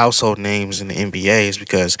of the household names in the NBA, is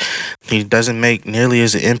because he doesn't make nearly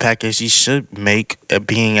as an impact as he should make at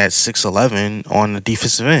being at 6'11" on the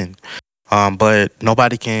defensive end. But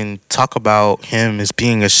nobody can talk about him as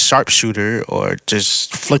being a sharpshooter or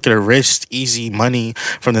just flick of the wrist, easy money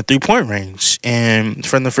from the 3-point range. And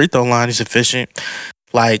from the free throw line, he's efficient.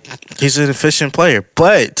 Like, he's an efficient player.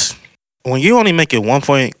 But when you only make it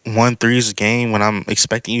 1.13 a game when I'm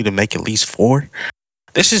expecting you to make at least 4,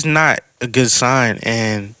 this is not a good sign.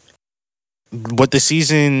 And what the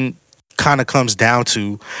season kind of comes down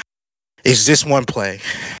to is this one play.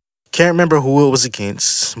 Can't remember who it was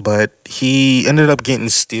against, but he ended up getting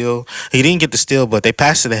steal. He didn't get the steal, but they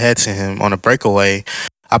passed it ahead to him on a breakaway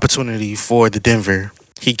opportunity for the Denver.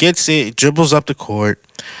 He gets it, dribbles up the court.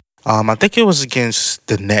 I think it was against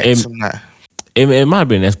the Nets. It might have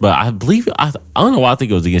been this, but I believe I don't know why I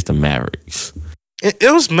think it was against the Mavericks. It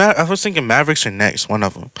was I was thinking Mavericks or Nets, one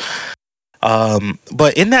of them.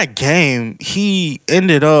 But in that game, he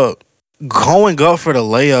ended up going up for the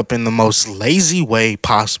layup in the most lazy way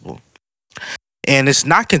possible. And it's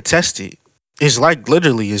not contested. It's like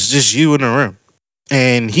literally, it's just you in the room.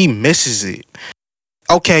 And he misses it.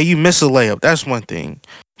 Okay, you miss a layup. That's one thing.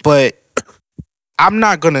 But I'm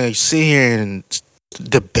not going to sit here and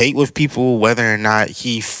debate with people whether or not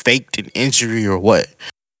he faked an injury or what.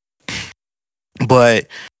 But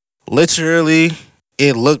literally,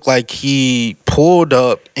 it looked like he pulled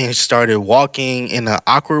up and started walking in an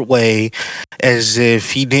awkward way as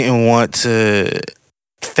if he didn't want to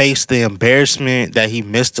face the embarrassment that he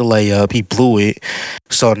missed the layup. He blew it.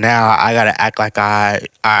 So now I got to act like I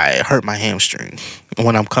hurt my hamstring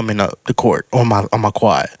when I'm coming up the court on my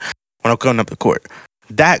quad. When I'm coming up the court.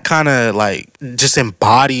 That kind of like just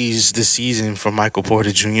embodies the season for Michael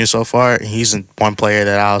Porter Jr. so far. He's one player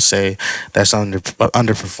that I'll say that's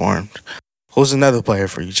underperformed. Who's another player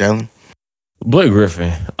for you, Jalen? Blake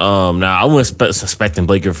Griffin. Now I wasn't expecting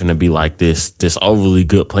Blake Griffin to be like this overly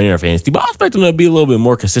good player in fantasy, but I expect him to be a little bit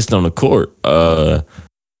more consistent on the court.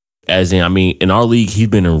 As in, I mean, in our league, he's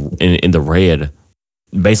been in the red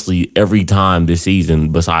basically every time this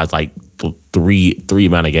season, besides like three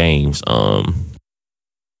amount of games.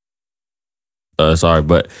 Sorry,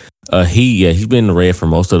 but he's been in the red for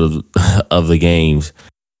most of the games,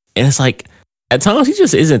 and it's like at times he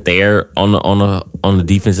just isn't there on the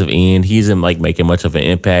defensive end. He isn't like making much of an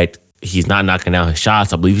impact. He's not knocking out his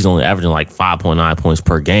shots. I believe he's only averaging like 5.9 points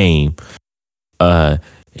per game.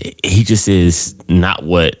 He just is not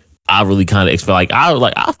what I really kind of expect. I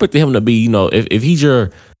expected him to be, if he's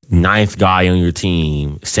your 9th guy on your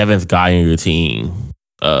team, 7th guy on your team,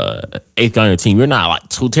 8th guy on your team, you're not like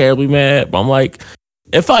too terribly mad. But I'm like,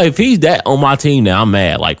 if he's that on my team now, I'm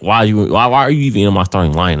mad. Like, why are you even in my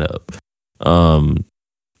starting lineup?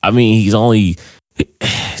 I mean, he's shooting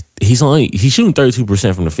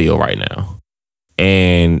 32% from the field right now,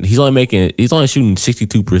 and he's only shooting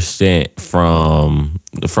 62% from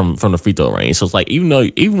the free throw range. So it's like even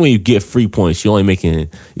when you get free points, you're only making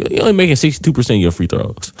 62% of your free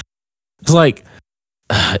throws. It's like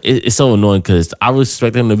it's so annoying because I would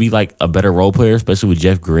expect him to be like a better role player, especially with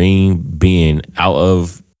Jeff Green being out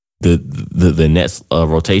of the Nets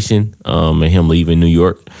rotation and him leaving New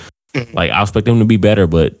York. Like, I expect them to be better,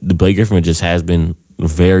 but the Blake Griffin just has been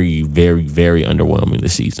very, very, very underwhelming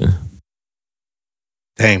this season.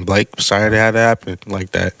 Dang, Blake, sorry to have that happen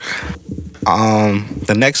like that.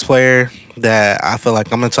 The next player that I feel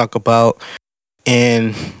like I'm gonna talk about,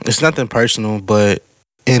 and it's nothing personal, but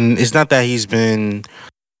and it's not that he's been.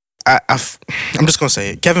 I'm just gonna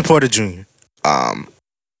say it. Kevin Porter Jr.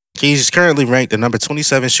 He's currently ranked the number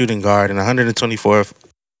 27 shooting guard and 124th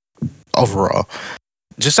overall,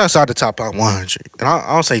 just outside the top 100. And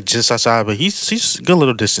I don't say just outside, but he's a good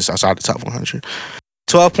little distance outside the top 100.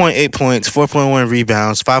 12.8 points, 4.1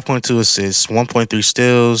 rebounds, 5.2 assists, 1.3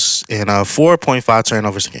 steals, and 4.5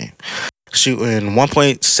 turnovers a game. Shooting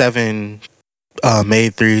 1.7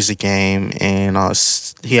 made threes a game, and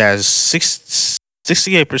he has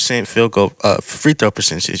 68% field goal free throw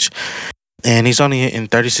percentage, and he's only hitting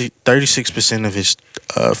 36% of his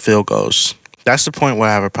field goals. That's the point where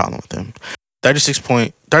I have a problem with him.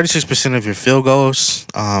 36% of your field goals.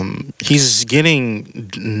 He's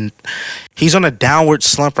on a downward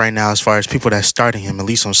slump right now as far as people that's starting him, at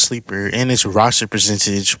least on Sleeper, and his roster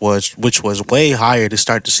percentage which was way higher to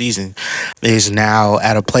start the season, is now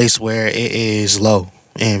at a place where it is low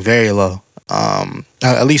and very low.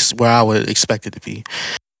 At least where I would expect it to be.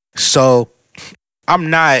 So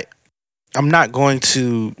I'm not going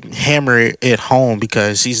to hammer it home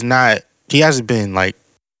because he hasn't been like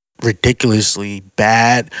ridiculously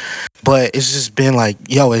bad, but it's just been like,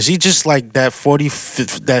 yo, is he just like that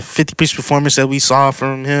 50-piece performance that we saw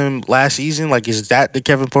from him last season? Like, is that the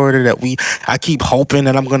Kevin Porter that I keep hoping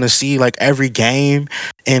that I'm gonna see like every game,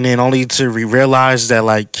 and then only to realize that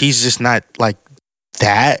like he's just not like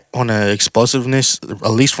that on a explosiveness,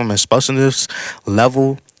 at least from an explosiveness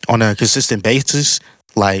level on a consistent basis.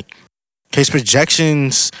 Like, his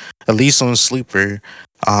projections, at least on Sleeper,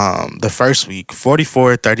 the first week,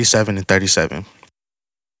 44, 37, and 37.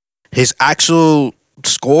 His actual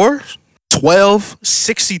score, 12,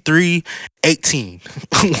 63, 18.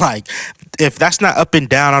 Like, if that's not up and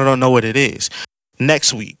down, I don't know what it is.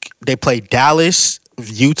 Next week, they play Dallas,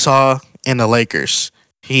 Utah, and the Lakers.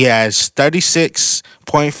 He has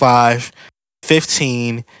 36.5,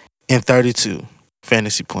 15, and 32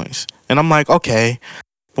 fantasy points. And I'm like, okay,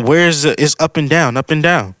 it's up and down, up and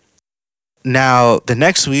down. Now, the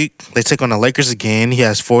next week, they take on the Lakers again. He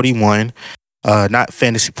has 41, not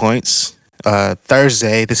fantasy points.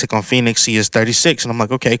 Thursday, they take on Phoenix. He has 36. And I'm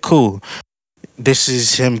like, okay, cool. This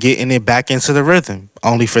is him getting it back into the rhythm,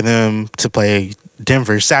 only for them to play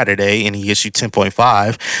Denver Saturday, and he gets you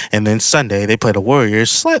 10.5. And then Sunday, they play the Warriors,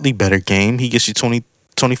 slightly better game. He gets you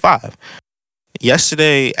 25.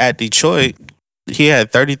 Yesterday at Detroit, he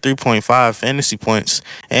had 33.5 fantasy points,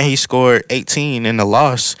 and he scored 18 in the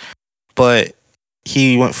loss. But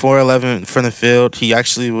he went 4-11 from the field. He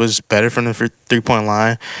actually was better from the three-point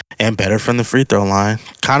line and better from the free throw line.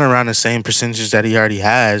 Kind of around the same percentages that he already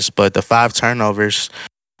has, but the 5 turnovers,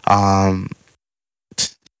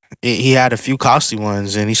 he had a few costly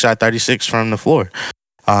ones, and he shot 36 from the floor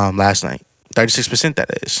last night. 36%, that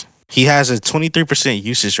is. He has a 23%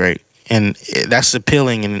 usage rate, and that's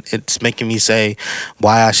appealing, and it's making me say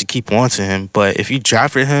why I should keep wanting him. But if you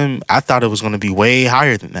drafted him, I thought it was going to be way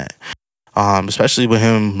higher than that. Especially with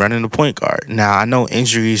him running the point guard. Now, I know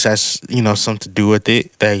injuries has, something to do with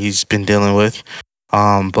it that he's been dealing with.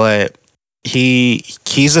 But he's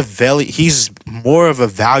more of a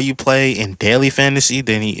value play in daily fantasy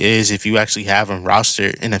than he is if you actually have him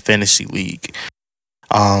rostered in a fantasy league.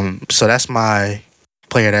 So that's my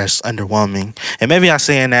player that's underwhelming. And maybe I'm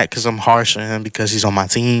saying that because I'm harsh on him because he's on my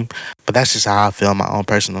team, but that's just how I feel, my own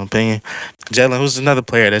personal opinion. Jalen, who's another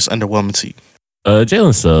player that's underwhelming to you?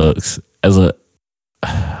 Jalen Suggs,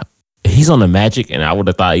 he's on the Magic, and I would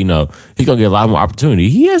have thought, he's gonna get a lot more opportunity.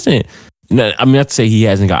 He hasn't. I mean, not to say he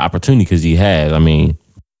hasn't got opportunity, because he has. I mean,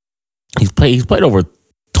 he's played over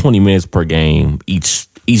 20 minutes per game each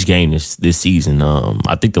game this season.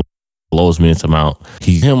 I think the lowest minutes amount.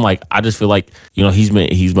 I just feel like, he's been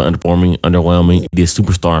underwhelming. He's a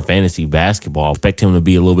superstar in fantasy basketball. I expect him to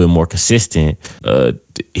be a little bit more consistent.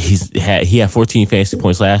 He had 14 fantasy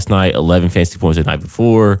points last night, 11 fantasy points the night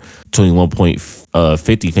before,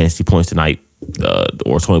 21.50 fantasy points tonight,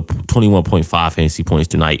 or 21.5 fantasy points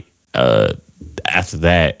tonight. After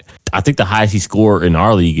that, I think the highest he scored in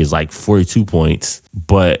our league is like 42 points.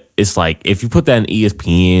 But it's like, if you put that in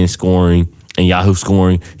ESPN scoring and Yahoo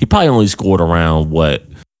scoring, he probably only scored around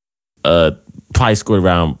at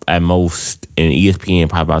most in ESPN,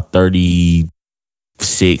 probably about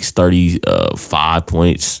 35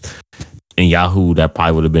 points. In Yahoo, that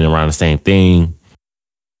probably would have been around the same thing.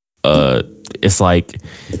 It's like,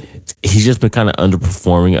 he's just been kind of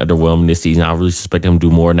underperforming, underwhelming this season. I really suspect him to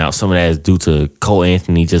do more. Now, some of that is due to Cole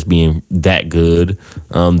Anthony just being that good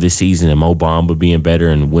this season, and Mo Bamba being better,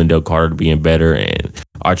 and Wendell Carter being better, and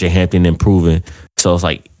RJ Hampton improving. So it's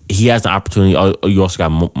like he has the opportunity. Oh, you also got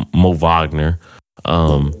Mo Wagner.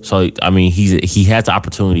 So I mean, he has the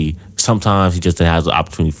opportunity. Sometimes he just has the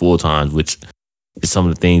opportunity full time, which is some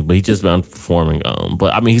of the things. But he's just been underperforming.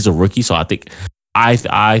 But I mean, he's a rookie, so I think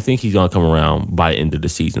he's gonna come around by the end of the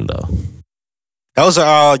season, though. Those are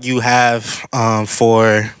all you have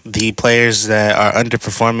for the players that are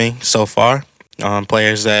underperforming so far.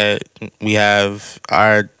 Players that we have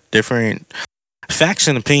our different facts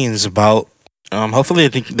and opinions about. Hopefully,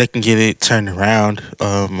 they can get it turned around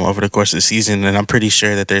over the course of the season. And I'm pretty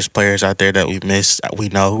sure that there's players out there that we missed. We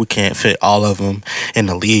know we can't fit all of them in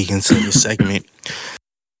the league into this segment.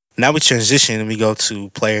 Now we transition and we go to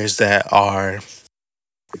players that are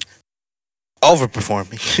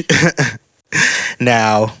overperforming.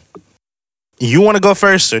 Now, you want to go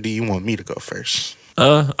first, or do you want me to go first?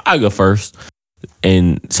 I go first,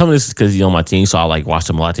 and some of this is because he's on my team, so I like watch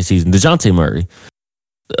him a lot this season. DeJounte Murray.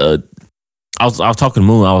 I was talking to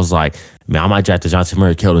Moon. I was like, man, I might draft DeJounte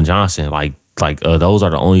Murray, Keldon Johnson. Those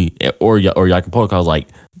are the only or Jakob Poeltl. I was like,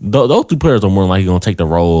 those two players are more than likely going to take the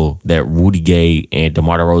role that Rudy Gay and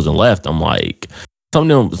DeMar DeRozan left. I'm like,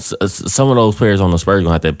 some of those players on the Spurs are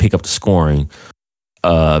going to have to pick up the scoring.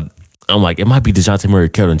 I'm like, it might be DeJounte Murray,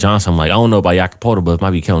 Keldon Johnson. I'm like, I don't know about Jakob Poeltl, but it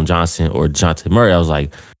might be Keldon Johnson or DeJounte Murray. I was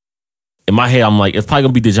like, in my head, I'm like, it's probably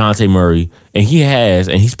gonna be DeJounte Murray, and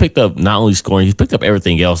he's picked up not only scoring, he's picked up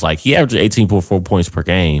everything else. Like he averages 18.4 points per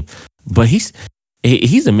game, but he's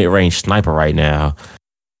a mid-range sniper right now.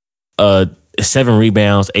 7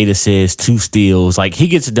 rebounds, 8 assists, 2 steals. Like he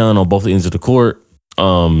gets it done on both ends of the court.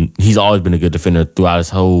 He's always been a good defender throughout his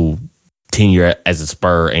whole tenure as a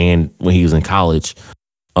Spur and when he was in college.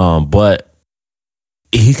 But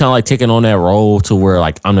he's kind of like taking on that role to where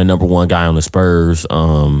like I'm the number one guy on the Spurs,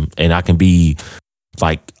 and I can be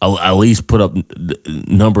like at least put up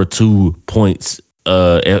number 2 points.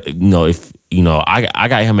 If I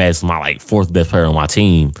got him as my like 4th best player on my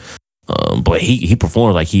team, but he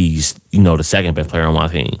performs like he's the 2nd best player on my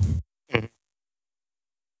team. Mm-hmm.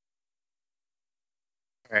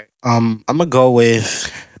 All right, I'm gonna go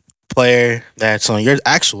with a player that's on your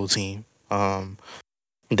actual team,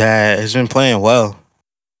 that has been playing well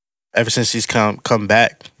ever since he's come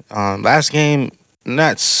back. Last game,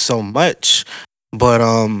 not so much, but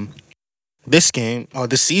this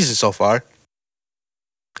season so far,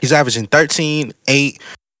 he's averaging 13, 8,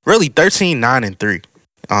 really 13, 9, and 3.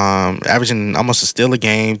 Averaging almost a steal a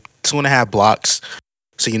game, 2.5 blocks.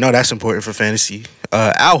 So that's important for fantasy.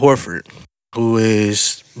 Al Horford, who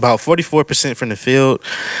is about 44% from the field,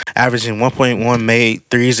 averaging 1.1 made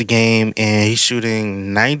threes a game, and he's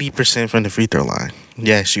shooting 90% from the free throw line.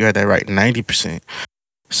 Yes, you heard that right, 90%.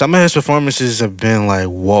 Some of his performances have been like,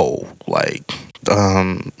 whoa. Like,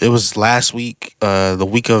 it was last week, the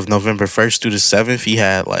week of November 1st through the 7th, he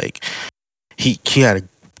had like, he had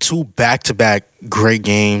 2 back-to-back great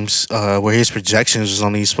games where his projections was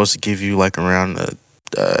only supposed to give you like around the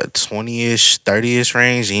 20-ish, 30-ish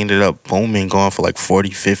range. He ended up booming, going for like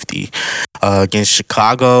 40, 50 against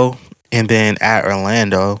Chicago, and then at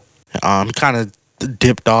Orlando. He kind of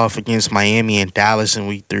dipped off against Miami and Dallas in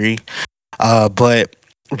week 3. But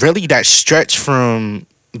really that stretch from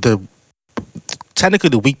technically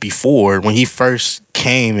the week before when he first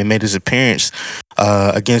came and made his appearance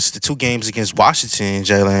against the 2 games against Washington,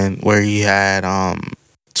 Jalen, where he had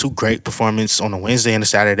 2 great performances on a Wednesday and a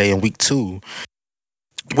Saturday in week 2.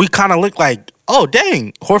 We kind of look like, oh,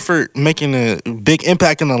 dang, Horford making a big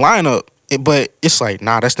impact in the lineup. But it's like,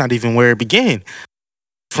 nah, that's not even where it began.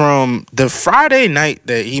 From the Friday night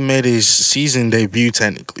that he made his season debut,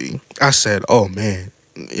 technically, I said, oh, man,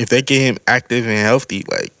 if they get him active and healthy,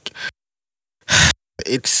 like,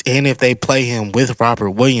 and if they play him with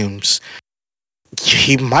Robert Williams,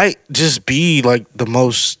 he might just be like the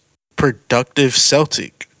most productive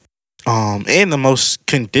Celtic. And the most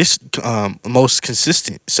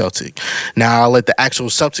consistent Celtic. Now I'll let the actual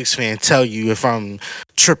Celtics fan tell you if I'm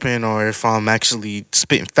tripping or if I'm actually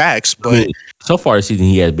spitting facts. But so far this season,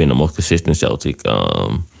 he has been the most consistent Celtic,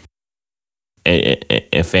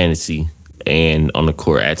 in fantasy and on the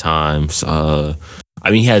court at times.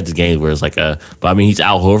 He has the games where it's like he's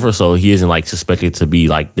Al Horford, so he isn't like suspected to be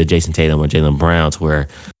like the Jason Tatum or Jaylen Brown, to where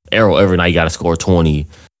every night you got to score 20.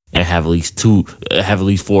 And have at least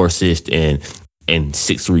 4 assists and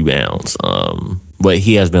 6 rebounds. But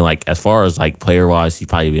he has been like, as far as like player wise, he's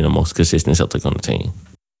probably been the most consistent Celtic on the team.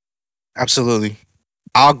 Absolutely.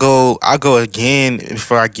 I'll go again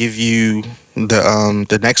before I give you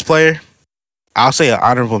the next player. I'll say an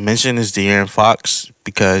honorable mention is De'Aaron Fox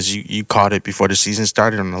because you caught it before the season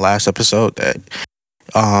started on the last episode that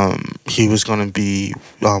he was going to be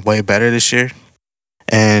way better this year,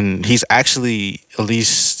 and he's actually at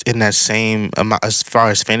least in that same amount as far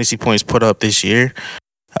as fantasy points put up this year.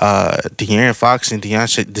 De'Aaron Fox and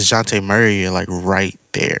Dejounte Murray are like right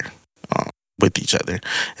there with each other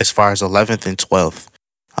as far as 11th and 12th,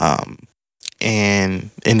 and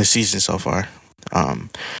in the season so far.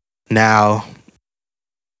 Now,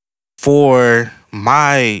 for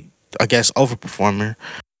my, I guess, overperformer,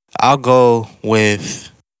 I'll go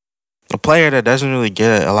with a player that doesn't really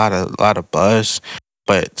get a lot of buzz,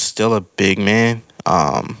 but still a big man.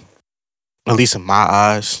 At least in my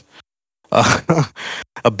eyes, uh,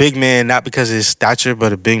 a big man not because of his stature,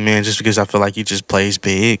 but a big man just because I feel like he just plays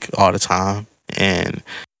big all the time, and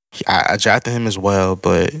I drafted him as well.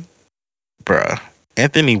 But bruh,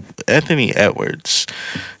 Anthony Edwards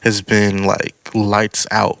has been like lights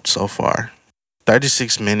out so far.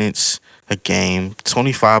 36 minutes a game,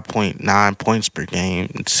 25.9 points per game,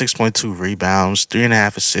 6.2 rebounds,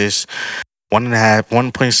 3.5 assists,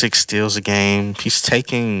 1.6 steals a game. He's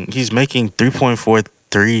making 3.4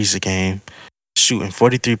 threes a game, shooting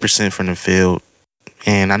 43% from the field.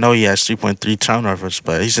 And I know he has 3.3 turnovers,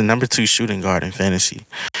 but he's the number 2 shooting guard in fantasy.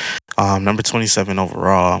 Number 27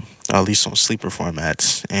 overall, at least on sleeper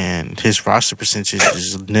formats. And his roster percentage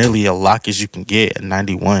is nearly a lock as you can get at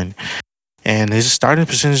 91. And his starting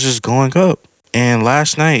percentage is going up. And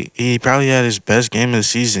last night, he probably had his best game of the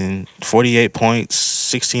season, 48 points,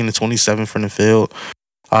 16 to 27 from the field.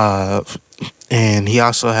 Uh, and he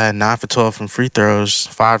also had 9 for 12 from free throws,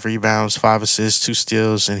 5 rebounds, 5 assists, 2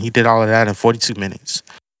 steals, and he did all of that in 42 minutes.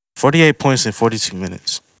 48 points in 42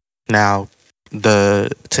 minutes. Now, to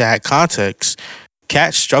add context,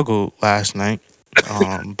 Cat struggled last night,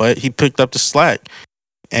 but he picked up the slack.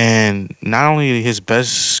 And not only his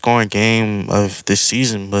best scoring game of this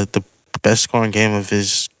season, but the best scoring game of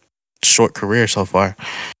his short career so far.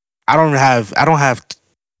 I don't have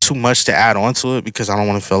too much to add on to it because I don't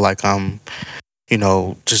want to feel like I'm,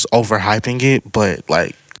 just overhyping it. But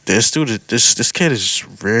like this kid is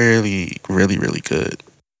really, really, really good,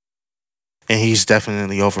 and he's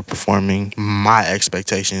definitely overperforming my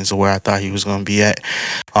expectations of where I thought he was going to be at.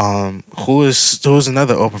 Who is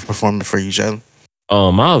another overperformer for you, Jalen?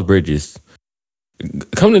 Miles Bridges.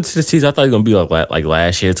 Coming into the season, I thought he was gonna be like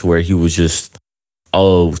last year, to where he was just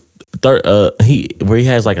where he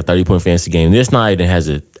has like a 30-point fantasy game this night, and has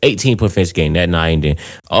a 18-point fantasy game that night, and then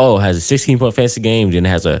has a 16-point fantasy game, then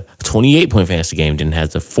has a 28-point fantasy game, then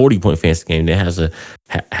has a 40-point fantasy game, then has a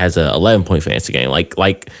 11-point fantasy game.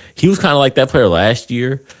 Like he was kind of like that player last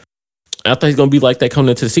year. I thought he's gonna be like that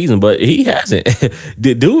coming into the season, but he hasn't.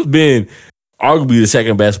 The dude's been arguably the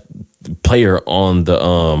second best player on the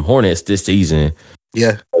Hornets this season.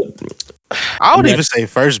 Yeah, I would even say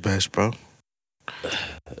first best, bro.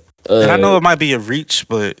 And I know it might be a reach,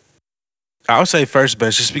 but I would say first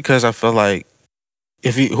best just because I feel like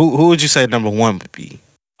if you who would you say number one would be?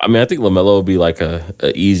 I mean, I think LaMelo would be like a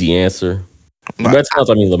easy answer. But at times,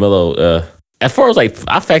 I mean, LaMelo. As far as like,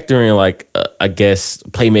 I factor in like I guess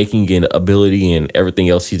playmaking and ability and everything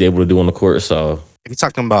else he's able to do on the court. So if you're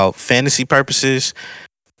talking about fantasy purposes,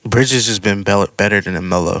 Bridges has been better than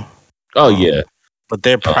Melo. Oh yeah. But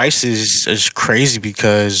their price is crazy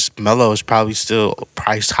because Melo is probably still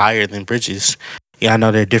priced higher than Bridges. Yeah, I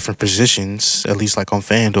know they're different positions, at least like on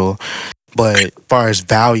FanDuel. But as far as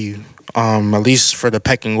value, at least for the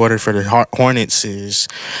pecking order for the Hornets is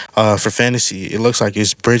for fantasy, it looks like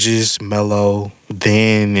it's Bridges, Melo,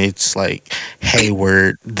 then it's like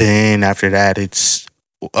Hayward, then after that it's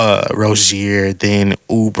Rozier, then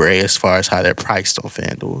Oubre as far as how they're priced on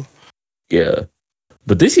FanDuel. Yeah.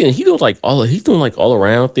 But this season, he's doing like all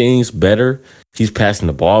around things better. He's passing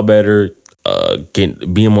the ball better,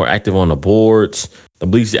 being more active on the boards. I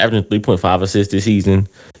believe he's averaging 3.5 assists this season,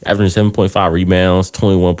 averaging 7.5 rebounds,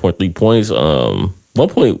 21.3 points,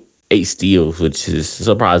 1.8 steals, which is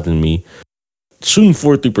surprising to me. Shooting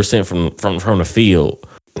 43% from the field,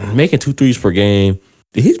 making 2 threes per game.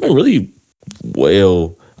 He's been really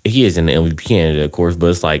well. He is in the MVP candidate, of course, but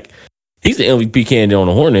it's like, he's the MVP candidate on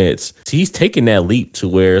the Hornets. So he's taking that leap to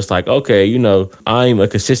where it's like, okay, I'm a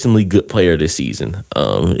consistently good player this season.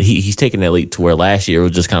 He's taking that leap to where last year it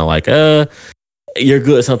was just kind of like, you're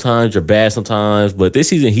good sometimes, you're bad sometimes. But this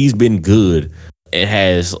season he's been good. It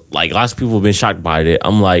has, like, lots of people have been shocked by it.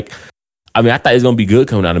 I'm like, I thought he was gonna be good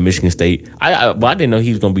coming out of Michigan State. But I didn't know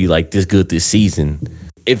he was gonna be like this good this season.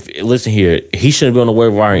 if listen here, he shouldn't be on the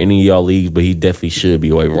waiver wire in any of y'all leagues, but he definitely should be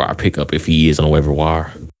a waiver wire pickup if he is on the waiver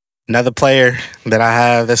wire. Another player that I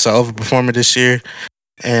have that's an overperformer this year,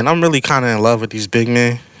 and I'm really kind of in love with these big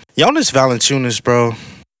men. Jonas Valanciunas, bro.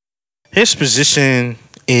 His position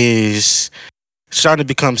is starting to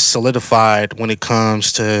become solidified when it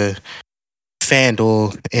comes to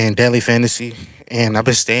FanDuel and daily fantasy. And I've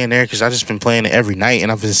been staying there because I've just been playing it every night,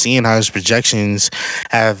 and I've been seeing how his projections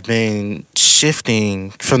have been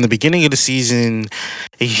shifting from the beginning of the season.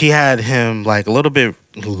 He had him like a little bit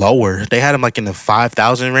lower. They had him like in the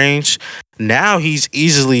 5,000 range. Now he's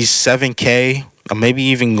easily 7K, or maybe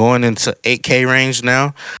even going into 8K range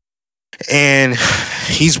now. And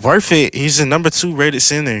he's worth it. He's the number 2 rated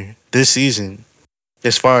center this season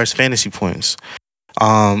as far as fantasy points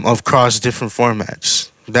across different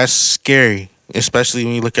formats. That's scary, especially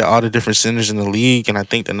when you look at all the different centers in the league. And I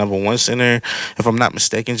think the number 1 center, if I'm not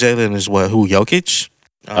mistaken, Jalen, is Jokic?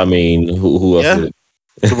 I mean, who else?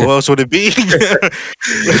 Yeah. Who else would it be?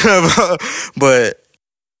 But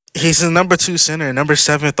he's the number 2 center, number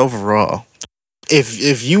 7th overall.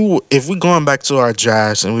 If we going back to our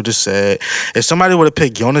drafts and we just said if somebody would have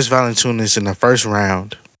picked Jonas Valanciunas in the first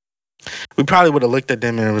round, we probably would have looked at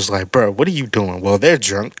them and it was like, bro, what are you doing? Well, they're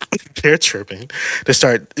drunk. They're tripping.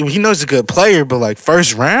 He knows he's a good player, but like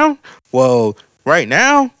first round? Well, right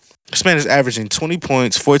now, this man is averaging 20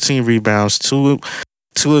 points, 14 rebounds, two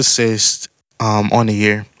assists on the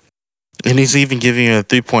year. And he's even giving you a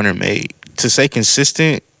 3-pointer made. To say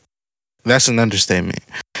consistent, that's an understatement.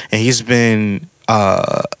 And he's been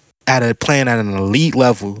playing at an elite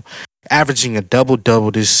level, averaging a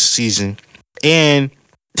double-double this season. And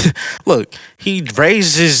look, he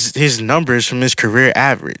raised his numbers from his career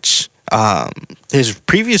average. His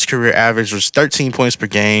previous career average was 13 points per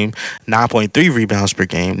game, 9.3 rebounds per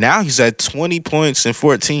game. Now he's at 20 points and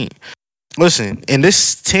 14. Listen, in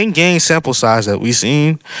this 10-game sample size that we've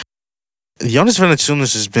seen, Jonas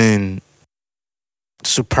Valanciunas has been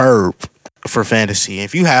superb for fantasy.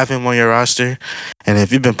 If you have him on your roster, and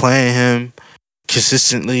if you've been playing him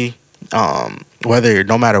consistently,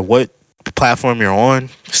 no matter what platform you're on,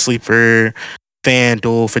 Sleeper,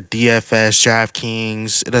 FanDuel, for DFS,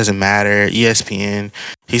 DraftKings, it doesn't matter, ESPN,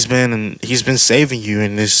 he's been saving you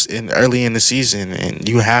early in the season, and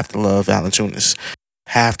you have to love Valanciunas.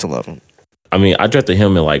 Have to love him. I mean, I drafted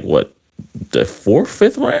him in like what, the 4th,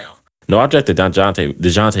 5th round? No, I drafted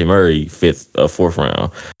DeJounte Murray 4th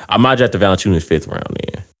round. I might draft the Valanciunas 5th round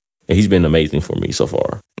then. And he's been amazing for me so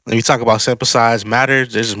far. When you talk about sample size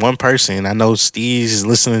matters, there's one person. I know Steve is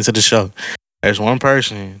listening to the show. There's one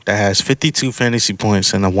person that has 52 fantasy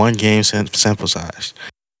points in a 1-game sample size.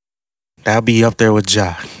 That'll be up there with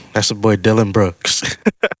Ja. That's the boy Dylan Brooks.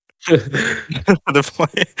 He's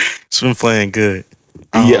been playing good.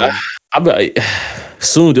 Yeah,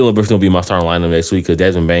 soon Dylan Brooks gonna be my starting lineup next week because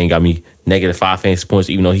Desmond Bane got me -5 fantasy points.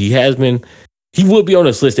 Even though he would be on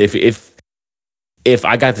this list if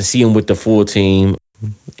I got to see him with the full team.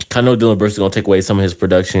 I know Dylan Brooks is gonna take away some of his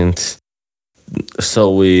productions.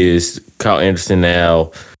 So is Kyle Anderson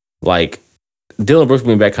now. Like Dylan Brooks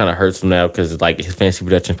being back kind of hurts him now because like his fantasy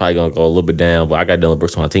production is probably gonna go a little bit down. But I got Dylan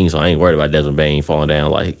Brooks on my team, so I ain't worried about Desmond Bane falling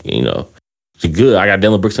down. Like it's good. I got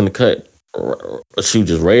Dylan Brooks in the cut. Shoot,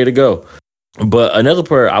 just ready to go. But another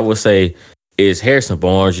player I would say is Harrison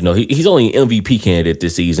Barnes. He's only an MVP candidate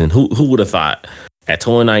this season. Who would have thought at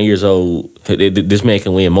 29 years old this man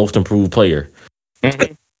can win Most Improved Player?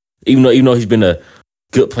 Mm-hmm. Even though he's been a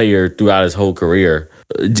good player throughout his whole career,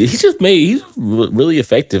 he's really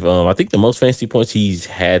effective. I think the most fantasy points he's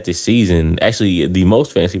had this season, actually the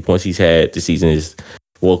most fantasy points he's had this season is,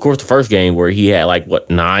 well, of course, the first game where he had like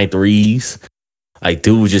 9 threes. Like,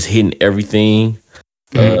 dude was just hitting everything.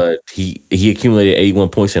 Mm-hmm. He accumulated 81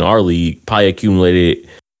 points in our league. Probably accumulated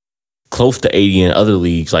close to 80 in other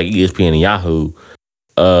leagues like ESPN and Yahoo.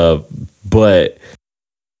 But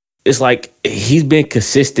it's like he's been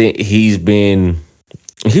consistent. He's been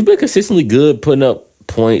consistently good, putting up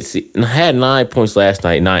points. I had 9 points last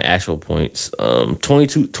night, 9 actual points.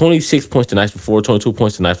 26 points the night before, 22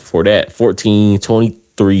 points the night before that, 14,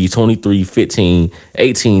 23, 15,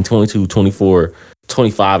 18, 22, 24.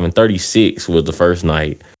 25 and 36 was the first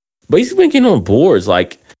night, but he's been getting on boards.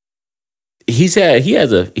 Like he had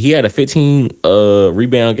a 15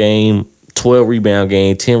 rebound game, 12 rebound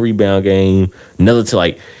game, 10 rebound game.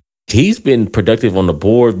 He's been productive on the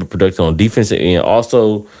board, been productive on defense, and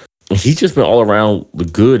also he's just been all around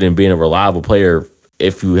good and being a reliable player.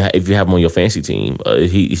 If you have him on your fantasy team,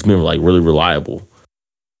 he's been like really reliable,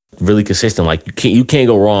 really consistent. Like you can't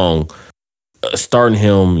go wrong starting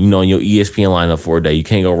him, in your ESPN lineup for a day. You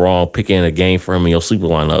can't go wrong picking a game for him in your sleeper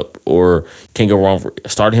lineup, or you can't go wrong for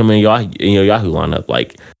starting him in your Yahoo lineup.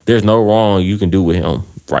 Like, there's no wrong you can do with him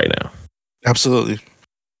right now. Absolutely.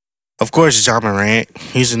 Of course, John Morant.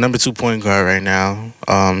 He's the number 2 point guard right now.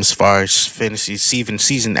 As far as fantasy,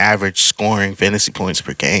 season average scoring fantasy points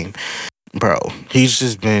per game, bro, he's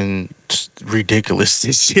just been ridiculous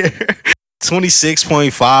this year.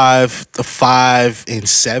 26.5, 5 and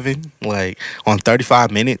 7, like on 35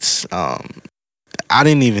 minutes. I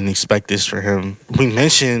didn't even expect this for him. We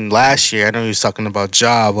mentioned last year, I know he was talking about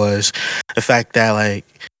Ja, was the fact that like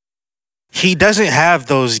he doesn't have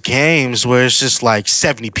those games where it's just like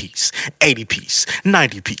 70 piece, 80 piece,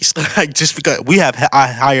 90 piece. Like, just because we have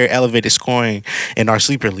higher elevated scoring in our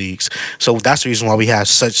sleeper leagues. So that's the reason why we have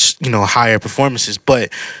such, higher performances.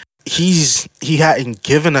 But he hadn't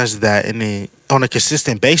given us that on a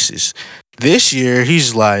consistent basis. This year,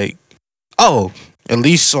 he's like, oh, at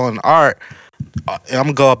least on I'm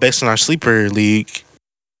gonna go based on our sleeper league,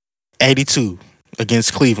 82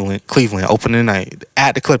 against Cleveland. Cleveland opening night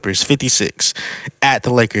at the Clippers, 56. At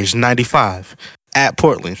the Lakers, 95. At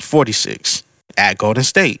Portland, 46. At Golden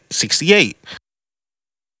State, 68.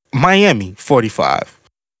 Miami, 45.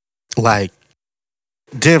 Like,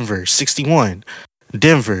 Denver, 61.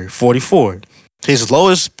 Denver, 44. His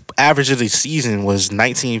lowest average of the season was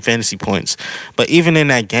 19 fantasy points. But even in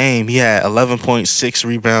that game, he had 11.6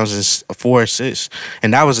 rebounds and 4 assists.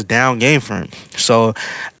 And that was a down game for him. So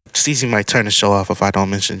CC might turn the show off if I don't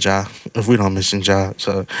mention Ja. If we don't mention Ja.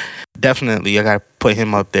 So definitely, I got to put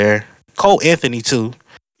him up there. Cole Anthony, too.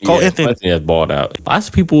 Anthony has balled out. Lots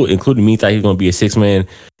of people, including me, thought he was going to be a 6-man.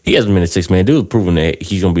 He hasn't been a 6-man. Dude, proving that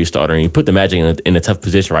he's going to be a starter. And he put the Magic in a tough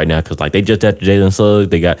position right now because, like, they just after Jalen Suggs.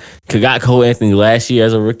 They got Cole Anthony last year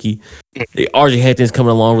as a rookie. RJ Hampton's coming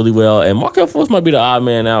along really well. And Markelle Fultz might be the odd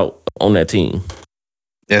man out on that team.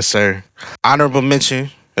 Yes, sir. Honorable mention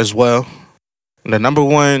as well. The number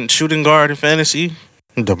 1 shooting guard in fantasy,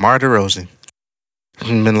 DeMar DeRozan.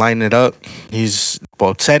 He's been lighting it up.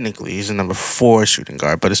 Technically, he's the number 4 shooting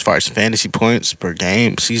guard. But as far as fantasy points per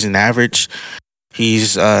game, season average,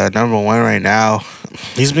 he's number 1 right now.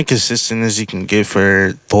 He's been consistent as he can get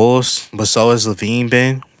for Bulls, but so has Levine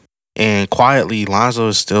been. And quietly, Lonzo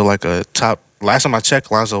is still like a top. Last time I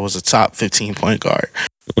checked, Lonzo was a top 15 point guard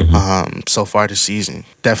so far this season.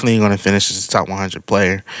 Definitely going to finish as a top 100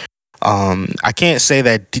 player. I can't say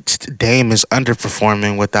that Dame is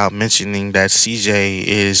underperforming without mentioning that CJ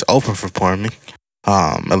is overperforming,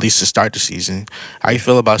 at least to start the season. How you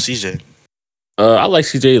feel about CJ? I like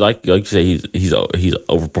CJ. Like you say, he's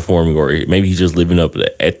overperforming, or maybe he's just living up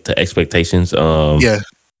to expectations. Yeah,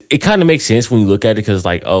 it kind of makes sense when you look at it because,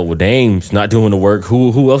 like, oh, well, Dame's not doing the work.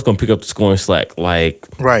 Who else gonna pick up the scoring slack? Like,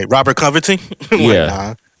 right, Robert Covington. Yeah,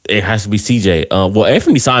 nah. It has to be CJ. Well,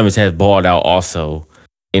 Anthony Simons has balled out also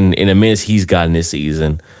in the minutes he's gotten this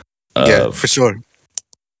season. Yeah, for sure.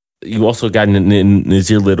 You also got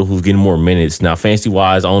Nazir Little, who's getting more minutes. Now,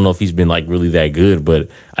 fantasy-wise, I don't know if he's been, like, really that good, but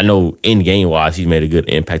I know in-game-wise, he's made a good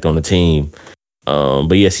impact on the team.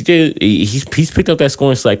 But, yeah, CJ, he's picked up that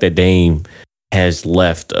scoring slack that Dame has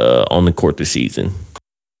left on the court this season.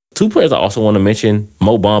 2 players I also want to mention,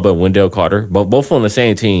 Mo Bamba and Wendell Carter, both on the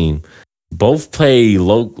same team. Both play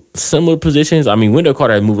similar positions. I mean, Wendell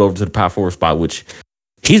Carter has moved over to the power forward spot, which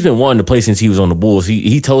he's been wanting to play since he was on the Bulls.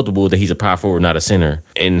 He told the Bulls that he's a power forward, not a center,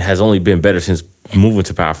 and has only been better since moving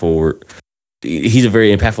to power forward. He's a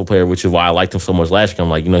very impactful player, which is why I liked him so much last year. I'm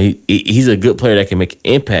like, he's a good player that can make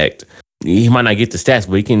impact. He might not get the stats,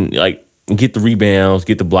 but he can, like, get the rebounds,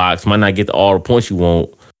 get the blocks, might not get all the points you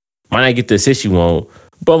want, might not get the assists you want.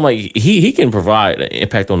 But I'm like, he can provide an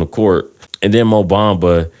impact on the court. And then Mo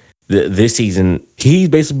Bamba, this season, he's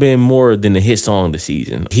basically been more than a hit song this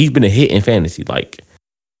season. He's been a hit in fantasy. Like,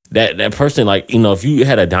 that person, like, if you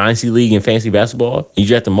had a dynasty league in fantasy basketball, you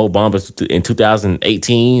drafted Mo Bamba in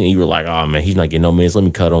 2018, and you were like, oh, man, he's not getting no minutes, let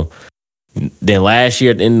me cut him. Then last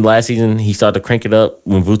year, at the end of last season, he started to crank it up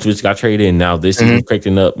when Vucevic got traded, and now this season,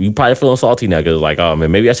 cranking up. You probably feeling salty now because, like, oh,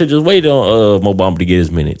 man, maybe I should just wait on Mo Bamba to get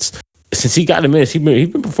his minutes. Since he got the minutes, he's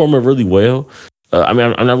been performing really well. I'm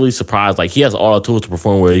not really surprised. Like, he has all the tools to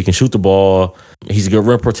perform well. He can shoot the ball. He's a good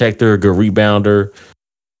rim protector, good rebounder.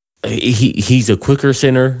 He's a quicker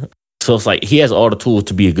center. So it's like he has all the tools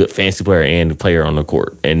to be a good fantasy player and a player on the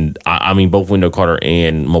court. And I mean, both Wendell Carter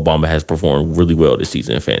and Mo Bamba has performed really well this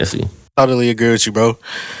season in fantasy. Totally agree with you, bro.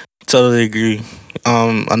 Totally agree. 2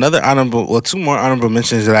 more honorable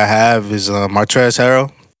mentions that I have is Montrezl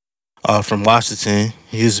Harrell from Washington.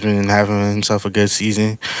 He's been having himself a good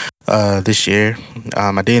season this year.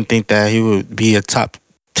 I didn't think that he would be a top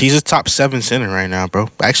He's a top 7 center right now, bro.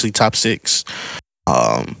 Actually, top 6.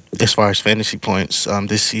 As far as fantasy points,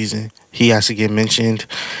 this season, he has to get mentioned.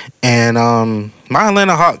 And my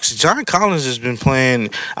Atlanta Hawks, John Collins has been playing.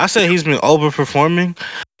 I say he's been overperforming,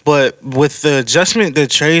 but with the adjustment that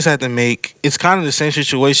Trey's had to make, it's kind of the same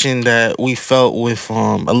situation that we felt with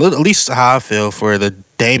a little, at least how I feel for the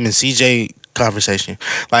Dame and CJ conversation.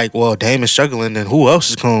 Like, well, Dame is struggling, then who else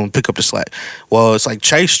is going to pick up the slack? Well, it's like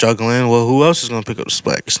Trey's struggling. Well, who else is going to pick up the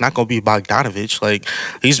slack? It's not going to be Bogdanovich. Like,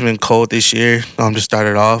 he's been cold this year. To start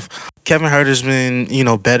it off. Kevin Huerter's been,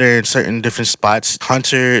 better in certain different spots.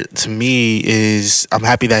 Hunter, to me, I'm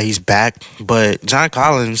happy that he's back. But John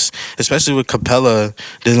Collins, especially with Capella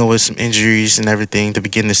dealing with some injuries and everything to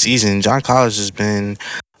begin the season, John Collins has been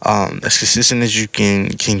as consistent as you can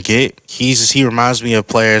get. He reminds me of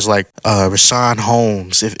players like Rashawn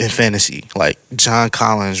Holmes in fantasy, like John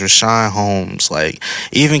Collins, Rashawn Holmes, like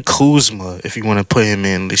even Kuzma, if you want to put him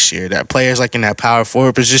in this year. That players like in that power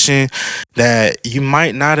forward position that you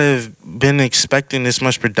might not have been expecting this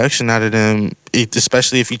much production out of them,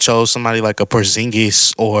 especially if you chose somebody like a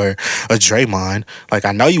Porzingis or a Draymond. Like,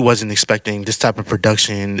 I know you wasn't expecting this type of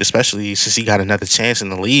production, especially since he got another chance in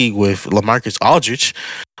the league with LaMarcus Aldridge.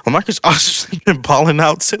 LaMarcus Aldridge has been balling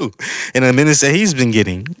out too in the minutes that he's been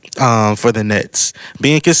getting for the Nets,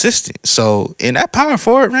 being consistent. So in that power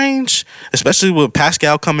forward range, especially with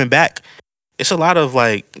Pascal coming back, it's a lot of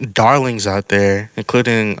like darlings out there,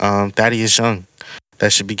 including Thaddeus Young,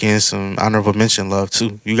 that should be getting some honorable mention love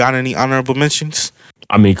too. You got any honorable mentions?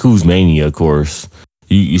 I mean, Kuzmania, of course.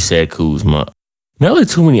 You said Kuzma. Not really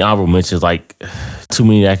too many honorable mentions, like too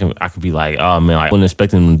many that I could be like, oh man, I wasn't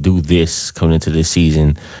expecting him to do this coming into this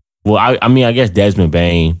season. Well, I mean, I guess Desmond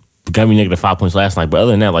Bain got me negative 5 points last night, but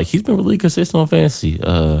other than that, like he's been really consistent on fantasy.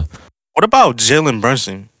 What about Jalen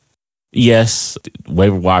Brunson? Yes,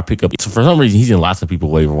 waiver wire pickup. So for some reason, he's in lots of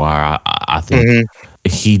people waiver wire. I think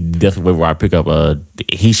he definitely waiver wire pickup.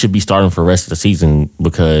 He should be starting for the rest of the season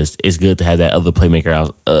because it's good to have that other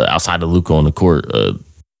playmaker outside of Luka on the court.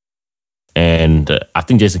 And I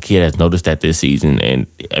think Jason Kidd has noticed that this season, and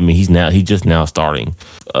I mean he's just now starting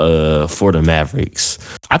for the Mavericks.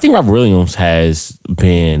 I think Robert Williams has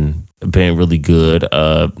been really good.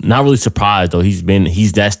 Not really surprised though. He's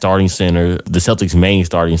that starting center, the Celtics' main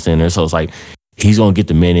starting center. So it's like he's gonna get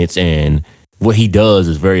the minutes, and what he does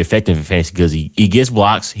is very effective in fantasy because he gets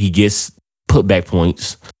blocks, he gets putback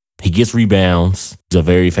points, he gets rebounds. He's a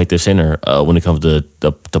very effective center when it comes to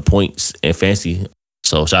the points in fantasy.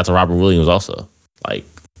 So shout out to Robert Williams also. Like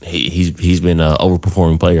he's been an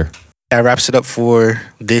overperforming player. That wraps it up for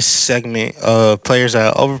this segment of players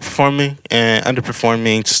that are overperforming and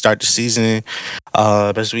underperforming to start the season.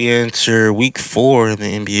 As we enter week 4 of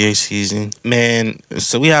the NBA season, man,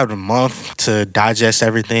 so we have a month to digest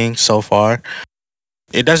everything so far.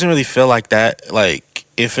 It doesn't really feel like that. Like,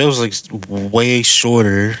 it feels like way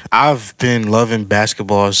shorter. I've been loving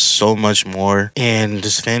basketball so much more, and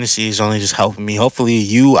this fantasy is only just helping me. Hopefully,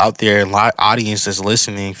 you out there, audience that's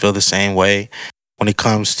listening, feel the same way when it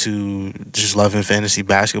comes to just loving fantasy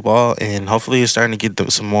basketball, and hopefully it's starting to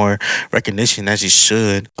get some more recognition, as it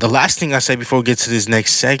should. The last thing I say before we get to this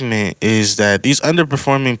next segment is that these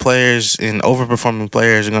underperforming players and overperforming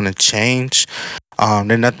players are going to change.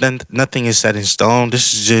 Nothing is set in stone.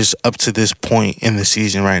 This is just up to this point in the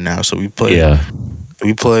season right now. So we put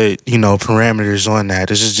parameters on that.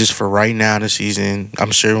 This is just for right now in the season.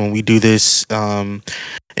 I'm sure when we do this in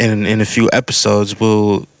a few episodes,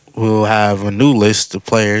 we'll have a new list of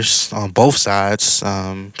players on both sides.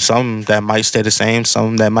 Some that might stay the same,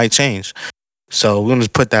 some that might change. So we're gonna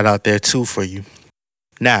put that out there too for you.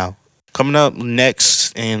 Now, coming up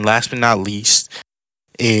next and last but not least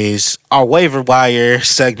is our waiver wire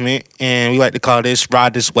segment, and we like to call this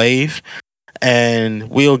Ride This Wave.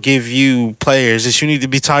 And we'll give you players that you need to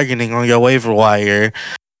be targeting on your waiver wire,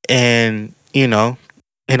 and in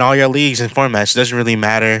all your leagues and formats. It doesn't really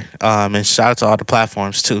matter. And shout out to all the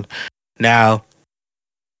platforms too. Now,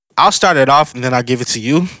 I'll start it off and then I'll give it to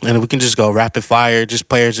you, and we can just go rapid fire. Just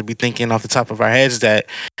players to be thinking off the top of our heads that,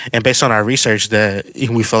 and based on our research, that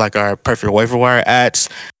we feel like are perfect waiver wire ads.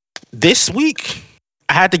 This week,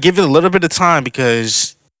 I had to give it a little bit of time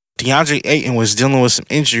because DeAndre Ayton was dealing with some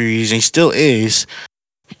injuries, and he still is.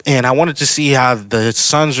 And I wanted to see how the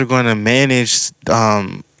Suns are going to manage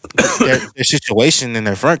their situation in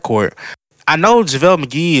their front court. I know JaVale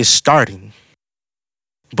McGee is starting,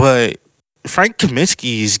 but Frank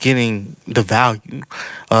Kaminsky is getting the value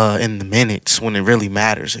in the minutes when it really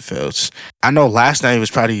matters, it feels. I know last night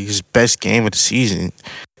was probably his best game of the season.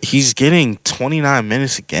 He's getting 29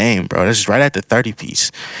 minutes a game, bro. That's right at the 30 piece.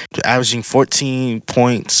 Averaging 14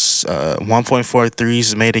 points, points, 1.4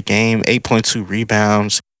 threes made a game, 8.2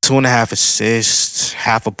 rebounds, 2.5 assists,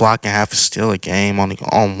 half a block and half a steal a game on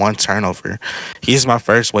one turnover. He's my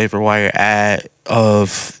first waiver wire ad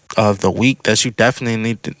of the week that you definitely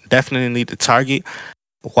need to target.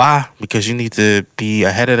 Why? Because you need to be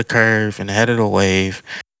ahead of the curve and ahead of the wave.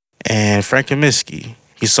 And Frank Kaminsky,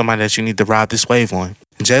 he's somebody that you need to ride this wave on.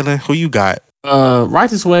 Jalen, who you got?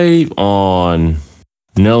 Ride this wave on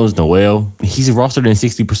Nerlens Noel. He's rostered in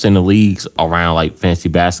 60% of leagues around like fantasy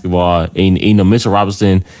basketball. And Mitchell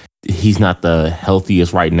Robinson, he's not the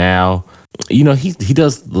healthiest right now. He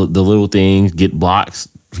does the little things, get blocks,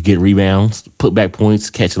 get rebounds, put back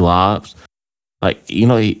points, catch lobs. Like,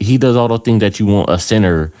 he does all the things that you want a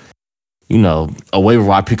center, a waiver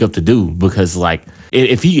wire pickup to do. Because like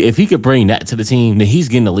if he could bring that to the team, then he's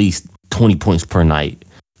getting at least 20 points per night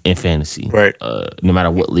in fantasy, right? No matter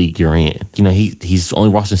what league you're in, he's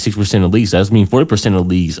only rostered 6% of leagues. That doesn't mean 40% of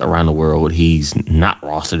leagues around the world he's not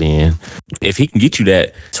rostered in. If he can get you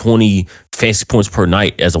that 20 fantasy points per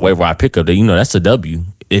night as a waiver wire pickup, then that's a W.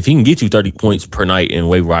 If he can get you 30 points per night in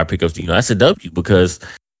waiver wire pickups, that's a W because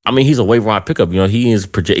he's a waiver wire pickup.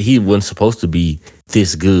 He wasn't supposed to be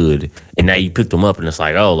this good, and now you picked him up, and it's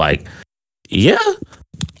like, oh, like, yeah.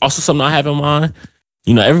 Also, something I have in mind.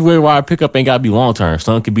 Every waiver wire pickup ain't got to be long term.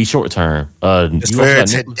 Some could be short term. Just for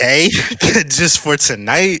today, just for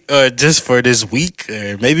tonight, or just for this week,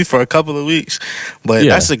 or maybe for a couple of weeks. But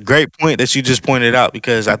that's a great point that you just pointed out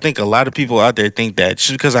because I think a lot of people out there think that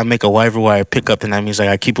just because I make a waiver wire pickup, then that means like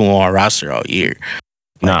I keep him on our roster all year.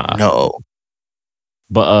 Like, no.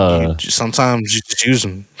 But sometimes you just use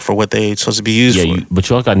them for what they supposed to be used for. But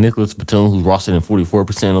you also got Nicholas Batum, who's rostered in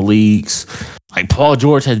 44% of leagues. Like Paul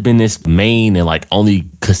George has been this main and like only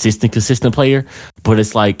consistent player, but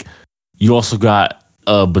it's like you also got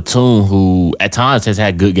Batum, who at times has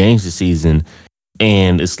had good games this season,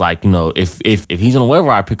 and it's like if he's on a waiver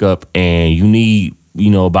wire pickup and you need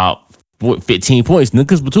about 15 points,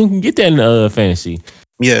 Nicholas Batum can get that in fantasy.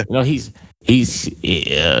 Yeah, He's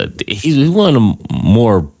one of the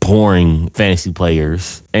more boring fantasy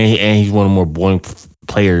players, and he's one of the more boring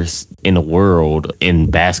players in the world in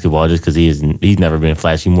basketball, just because he's never been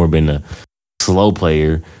flashy, more been a slow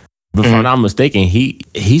player. But if I'm not mistaken,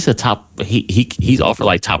 he's a top. He's offered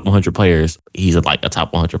like top 100 players. He's like a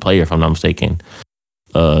top 100 player, if I'm not mistaken.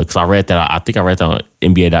 Because I read that. I think I read that on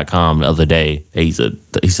NBA.com the other day. He's a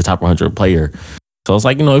top 100 player. So it's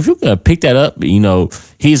like, if you're going to pick that up, he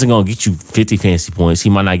isn't going to get you 50 fantasy points.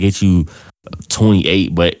 He might not get you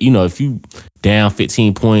 28, but, if you down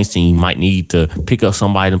 15 points and you might need to pick up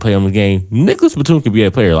somebody and play on the game, Nicholas Batum could be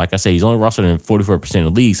a player. Like I say, he's only rostered in 44% of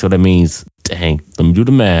the league, so that means, dang, let me do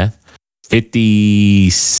the math.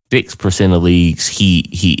 56% of leagues,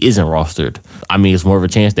 he isn't rostered. It's more of a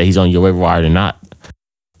chance that he's on your waiver wire than not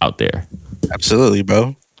out there. Absolutely,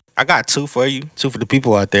 bro. I got two for you, two for the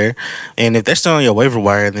people out there. And if they're still on your waiver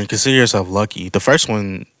wire, then consider yourself lucky. The first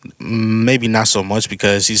one, maybe not so much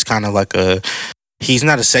because he's kind of like he's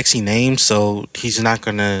not a sexy name, so he's not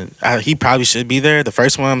going to, he probably should be there. The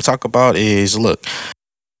first one I'm talking about is, look,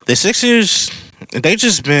 the Sixers, they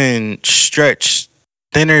just been stretched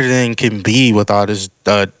thinner than can be with all this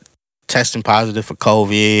testing positive for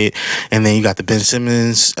COVID. And then you got the Ben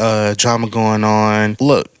Simmons drama going on.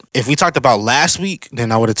 Look, if we talked about last week,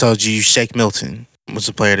 then I would have told you Shake Milton was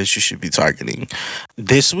a player that you should be targeting.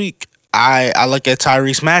 This week, I look at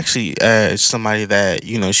Tyrese Maxey as somebody that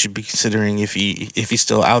should be considering if he's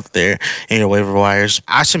still out there in your waiver wires.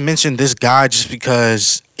 I should mention this guy just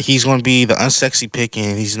because he's going to be the unsexy pick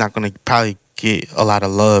and he's not going to probably get a lot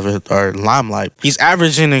of love or limelight. He's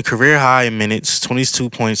averaging a career high in minutes,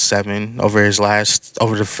 22.7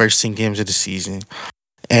 over the first 10 games of the season.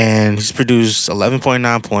 And he's produced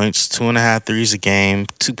 11.9 points, 2.5 threes a game,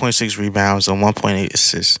 2.6 rebounds, and 1.8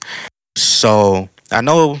 assists. So I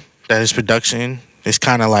know that his production is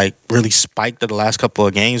kind of like really spiked in the last couple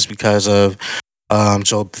of games because of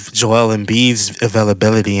Joel Embiid's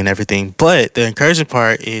availability and everything. But the encouraging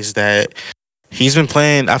part is that he's been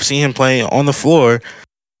playing. I've seen him play on the floor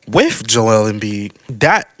with Joel Embiid.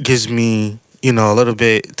 That gives me a little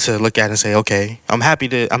bit to look at and say, okay, I'm happy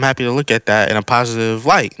to look at that in a positive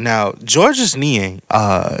light. Now, Georges Niang,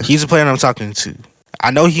 he's a player I'm talking to.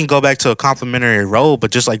 I know he can go back to a complimentary role,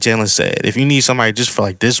 but just like Jalen said, if you need somebody just for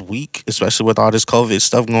like this week, especially with all this COVID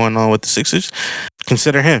stuff going on with the Sixers,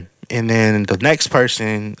 consider him. And then the next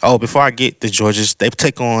person, before I get to Georges,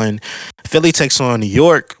 Philly takes on New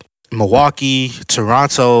York, Milwaukee,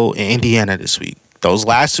 Toronto, and Indiana this week. Those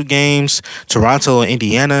last two games, Toronto and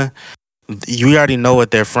Indiana, you already know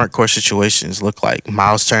what their front court situations look like.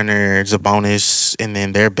 Miles Turner, Sabonis, and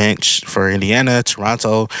then their bench for Indiana,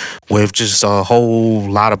 Toronto, with just a whole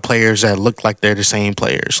lot of players that look like they're the same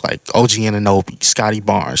players, like OG Anunoby, Scotty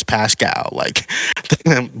Barnes, Pascal, like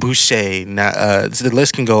Boucher. The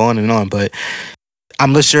list can go on and on, but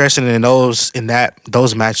I'm less interested in those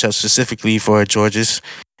matchups specifically for Georges.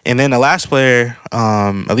 And then the last player,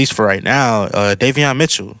 at least for right now, Davion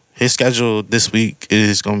Mitchell. His schedule this week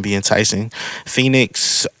is going to be enticing.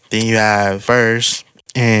 Phoenix, then you have Spurs,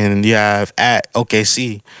 and you have at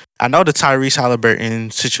OKC. I know the Tyrese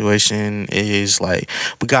Halliburton situation is like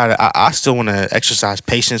I still want to exercise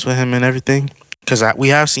patience with him and everything because we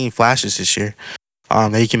have seen flashes this year.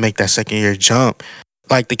 That he can make that second year jump.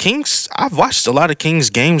 Like the Kings, I've watched a lot of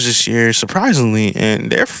Kings games this year, surprisingly,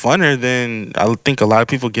 and they're funner than I think a lot of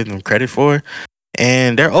people give them credit for.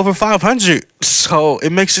 And they're over 500, so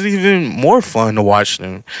it makes it even more fun to watch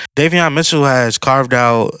them. Davion Mitchell has carved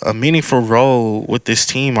out a meaningful role with this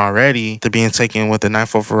team already to being taken with the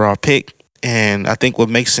 9th overall pick. And I think what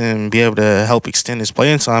makes him be able to help extend his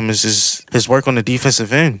playing time is his work on the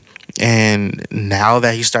defensive end. And now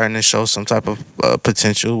that he's starting to show some type of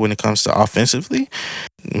potential when it comes to offensively,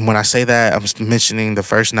 when I say that, I'm mentioning the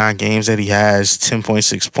first 9 games that he has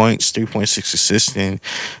 10.6 points, 3.6 assists, and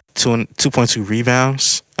 2.2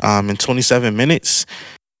 rebounds in 27 minutes.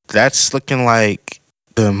 That's looking like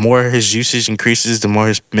the more his usage increases, the more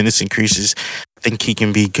his minutes increases, I think he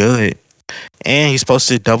can be good. And he's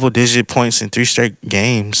posted double-digit points in 3 straight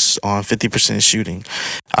games on 50% shooting.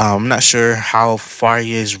 I'm not sure how far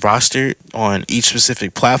he is rostered on each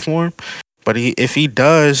specific platform, but if he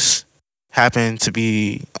does happen to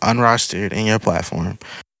be unrostered in your platform,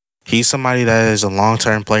 he's somebody that is a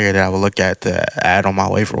long-term player that I would look at to add on my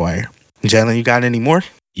waiver wire. Jalen, you got any more?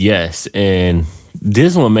 Yes, and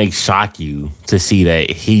this one may shock you to see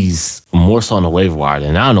that he's more so on the waiver wire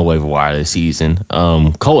than not on the waiver wire this season.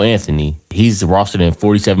 Cole Anthony, he's rostered in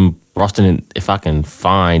 47. Rostered in, if I can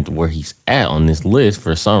find where he's at on this list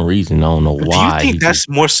for some reason, I don't know why. Do you think that's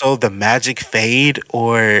more so the Magic fade,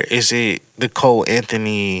 or is it the Cole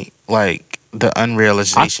Anthony, like the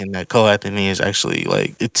unrealization that Cole Anthony is actually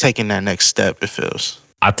like taking that next step? It feels.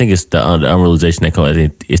 I think it's the unrealization that Cole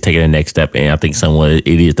Anthony is taking the next step, and I think somewhat it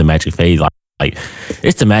is the Magic fade. Like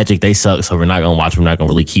it's the Magic, they suck, so we're not gonna watch them. We're not gonna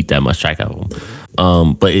really keep that much track of them.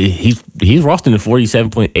 But he's rostered in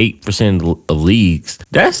 47.8% of leagues.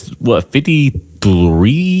 That's what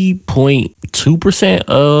 53.2%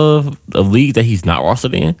 of leagues that he's not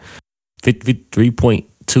rostered in.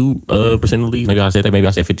 53.2% of leagues. Maybe I said that. Maybe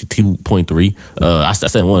I said 52.3. I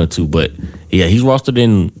said 1 or 2, but yeah, he's rostered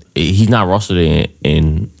in. He's not rostered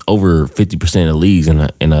in over 50% of leagues in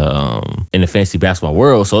the fantasy basketball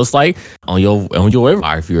world. So it's like on your waiver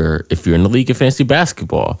wire, if you're in the league of fantasy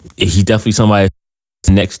basketball, he's definitely somebody's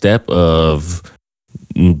next step of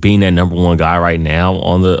being that number one guy right now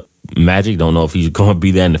on the Magic. Don't know if he's going to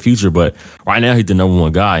be that in the future, but right now he's the number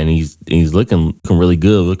one guy, and he's looking really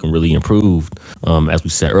good, looking really improved, as we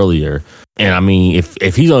said earlier. And I mean,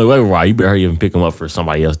 if he's on the waiver wire, you better hurry up and pick him up for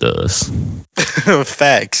somebody else does.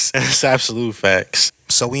 Facts. It's absolute facts.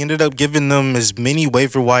 So we ended up giving them as many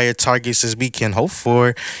waiver wire targets as we can hope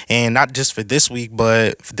for, and not just for this week,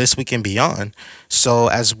 but this week and beyond. So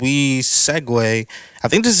as we segue, I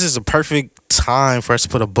think this is a perfect time for us to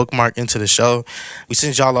put a bookmark into the show. We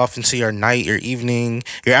send y'all off into your night, your evening,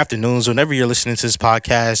 your afternoons, whenever you're listening to this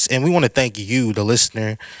podcast. And we want to thank you, the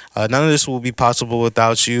listener. None of this will be possible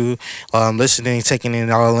without you listening, taking it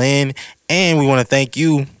all in. And we want to thank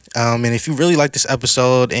you. And if you really like this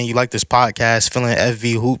episode and you like this podcast, Feeling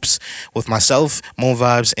FV Hoops with myself, Moon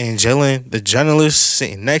Vibes, and Jalen, the journalist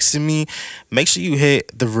sitting next to me, make sure you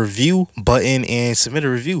hit the review button and submit a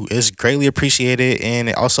review. It's greatly appreciated, and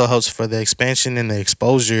it also helps for the expansion and the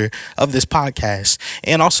exposure of this podcast.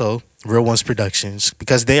 And also Real Ones Productions,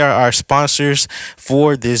 because they are our sponsors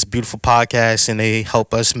for this beautiful podcast, and they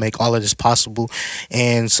help us make all of this possible.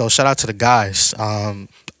 And so shout out to the guys.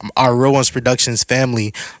 Our Real Ones Productions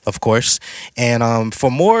family, of course. And for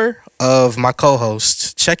more of my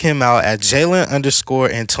co-host, check him out at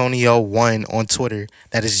Jalen_Antonio1 on Twitter.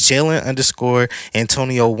 That is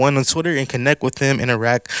Jalen_Antonio1 on Twitter, and connect with him,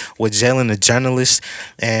 interact with Jalen the journalist.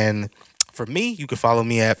 And for me, you can follow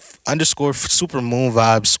me at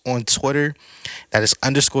 _SuperMoonVibes on Twitter. That is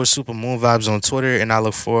 _SuperMoonVibes on Twitter, and I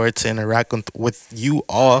look forward to interacting with you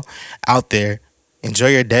all out there. Enjoy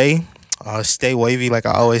your day. Stay wavy, like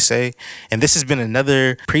I always say. And this has been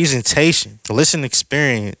another presentation, listen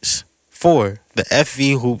experience for the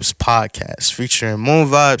FV Hoops podcast, featuring Moon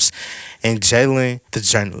Vibes and Jalen the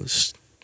journalist.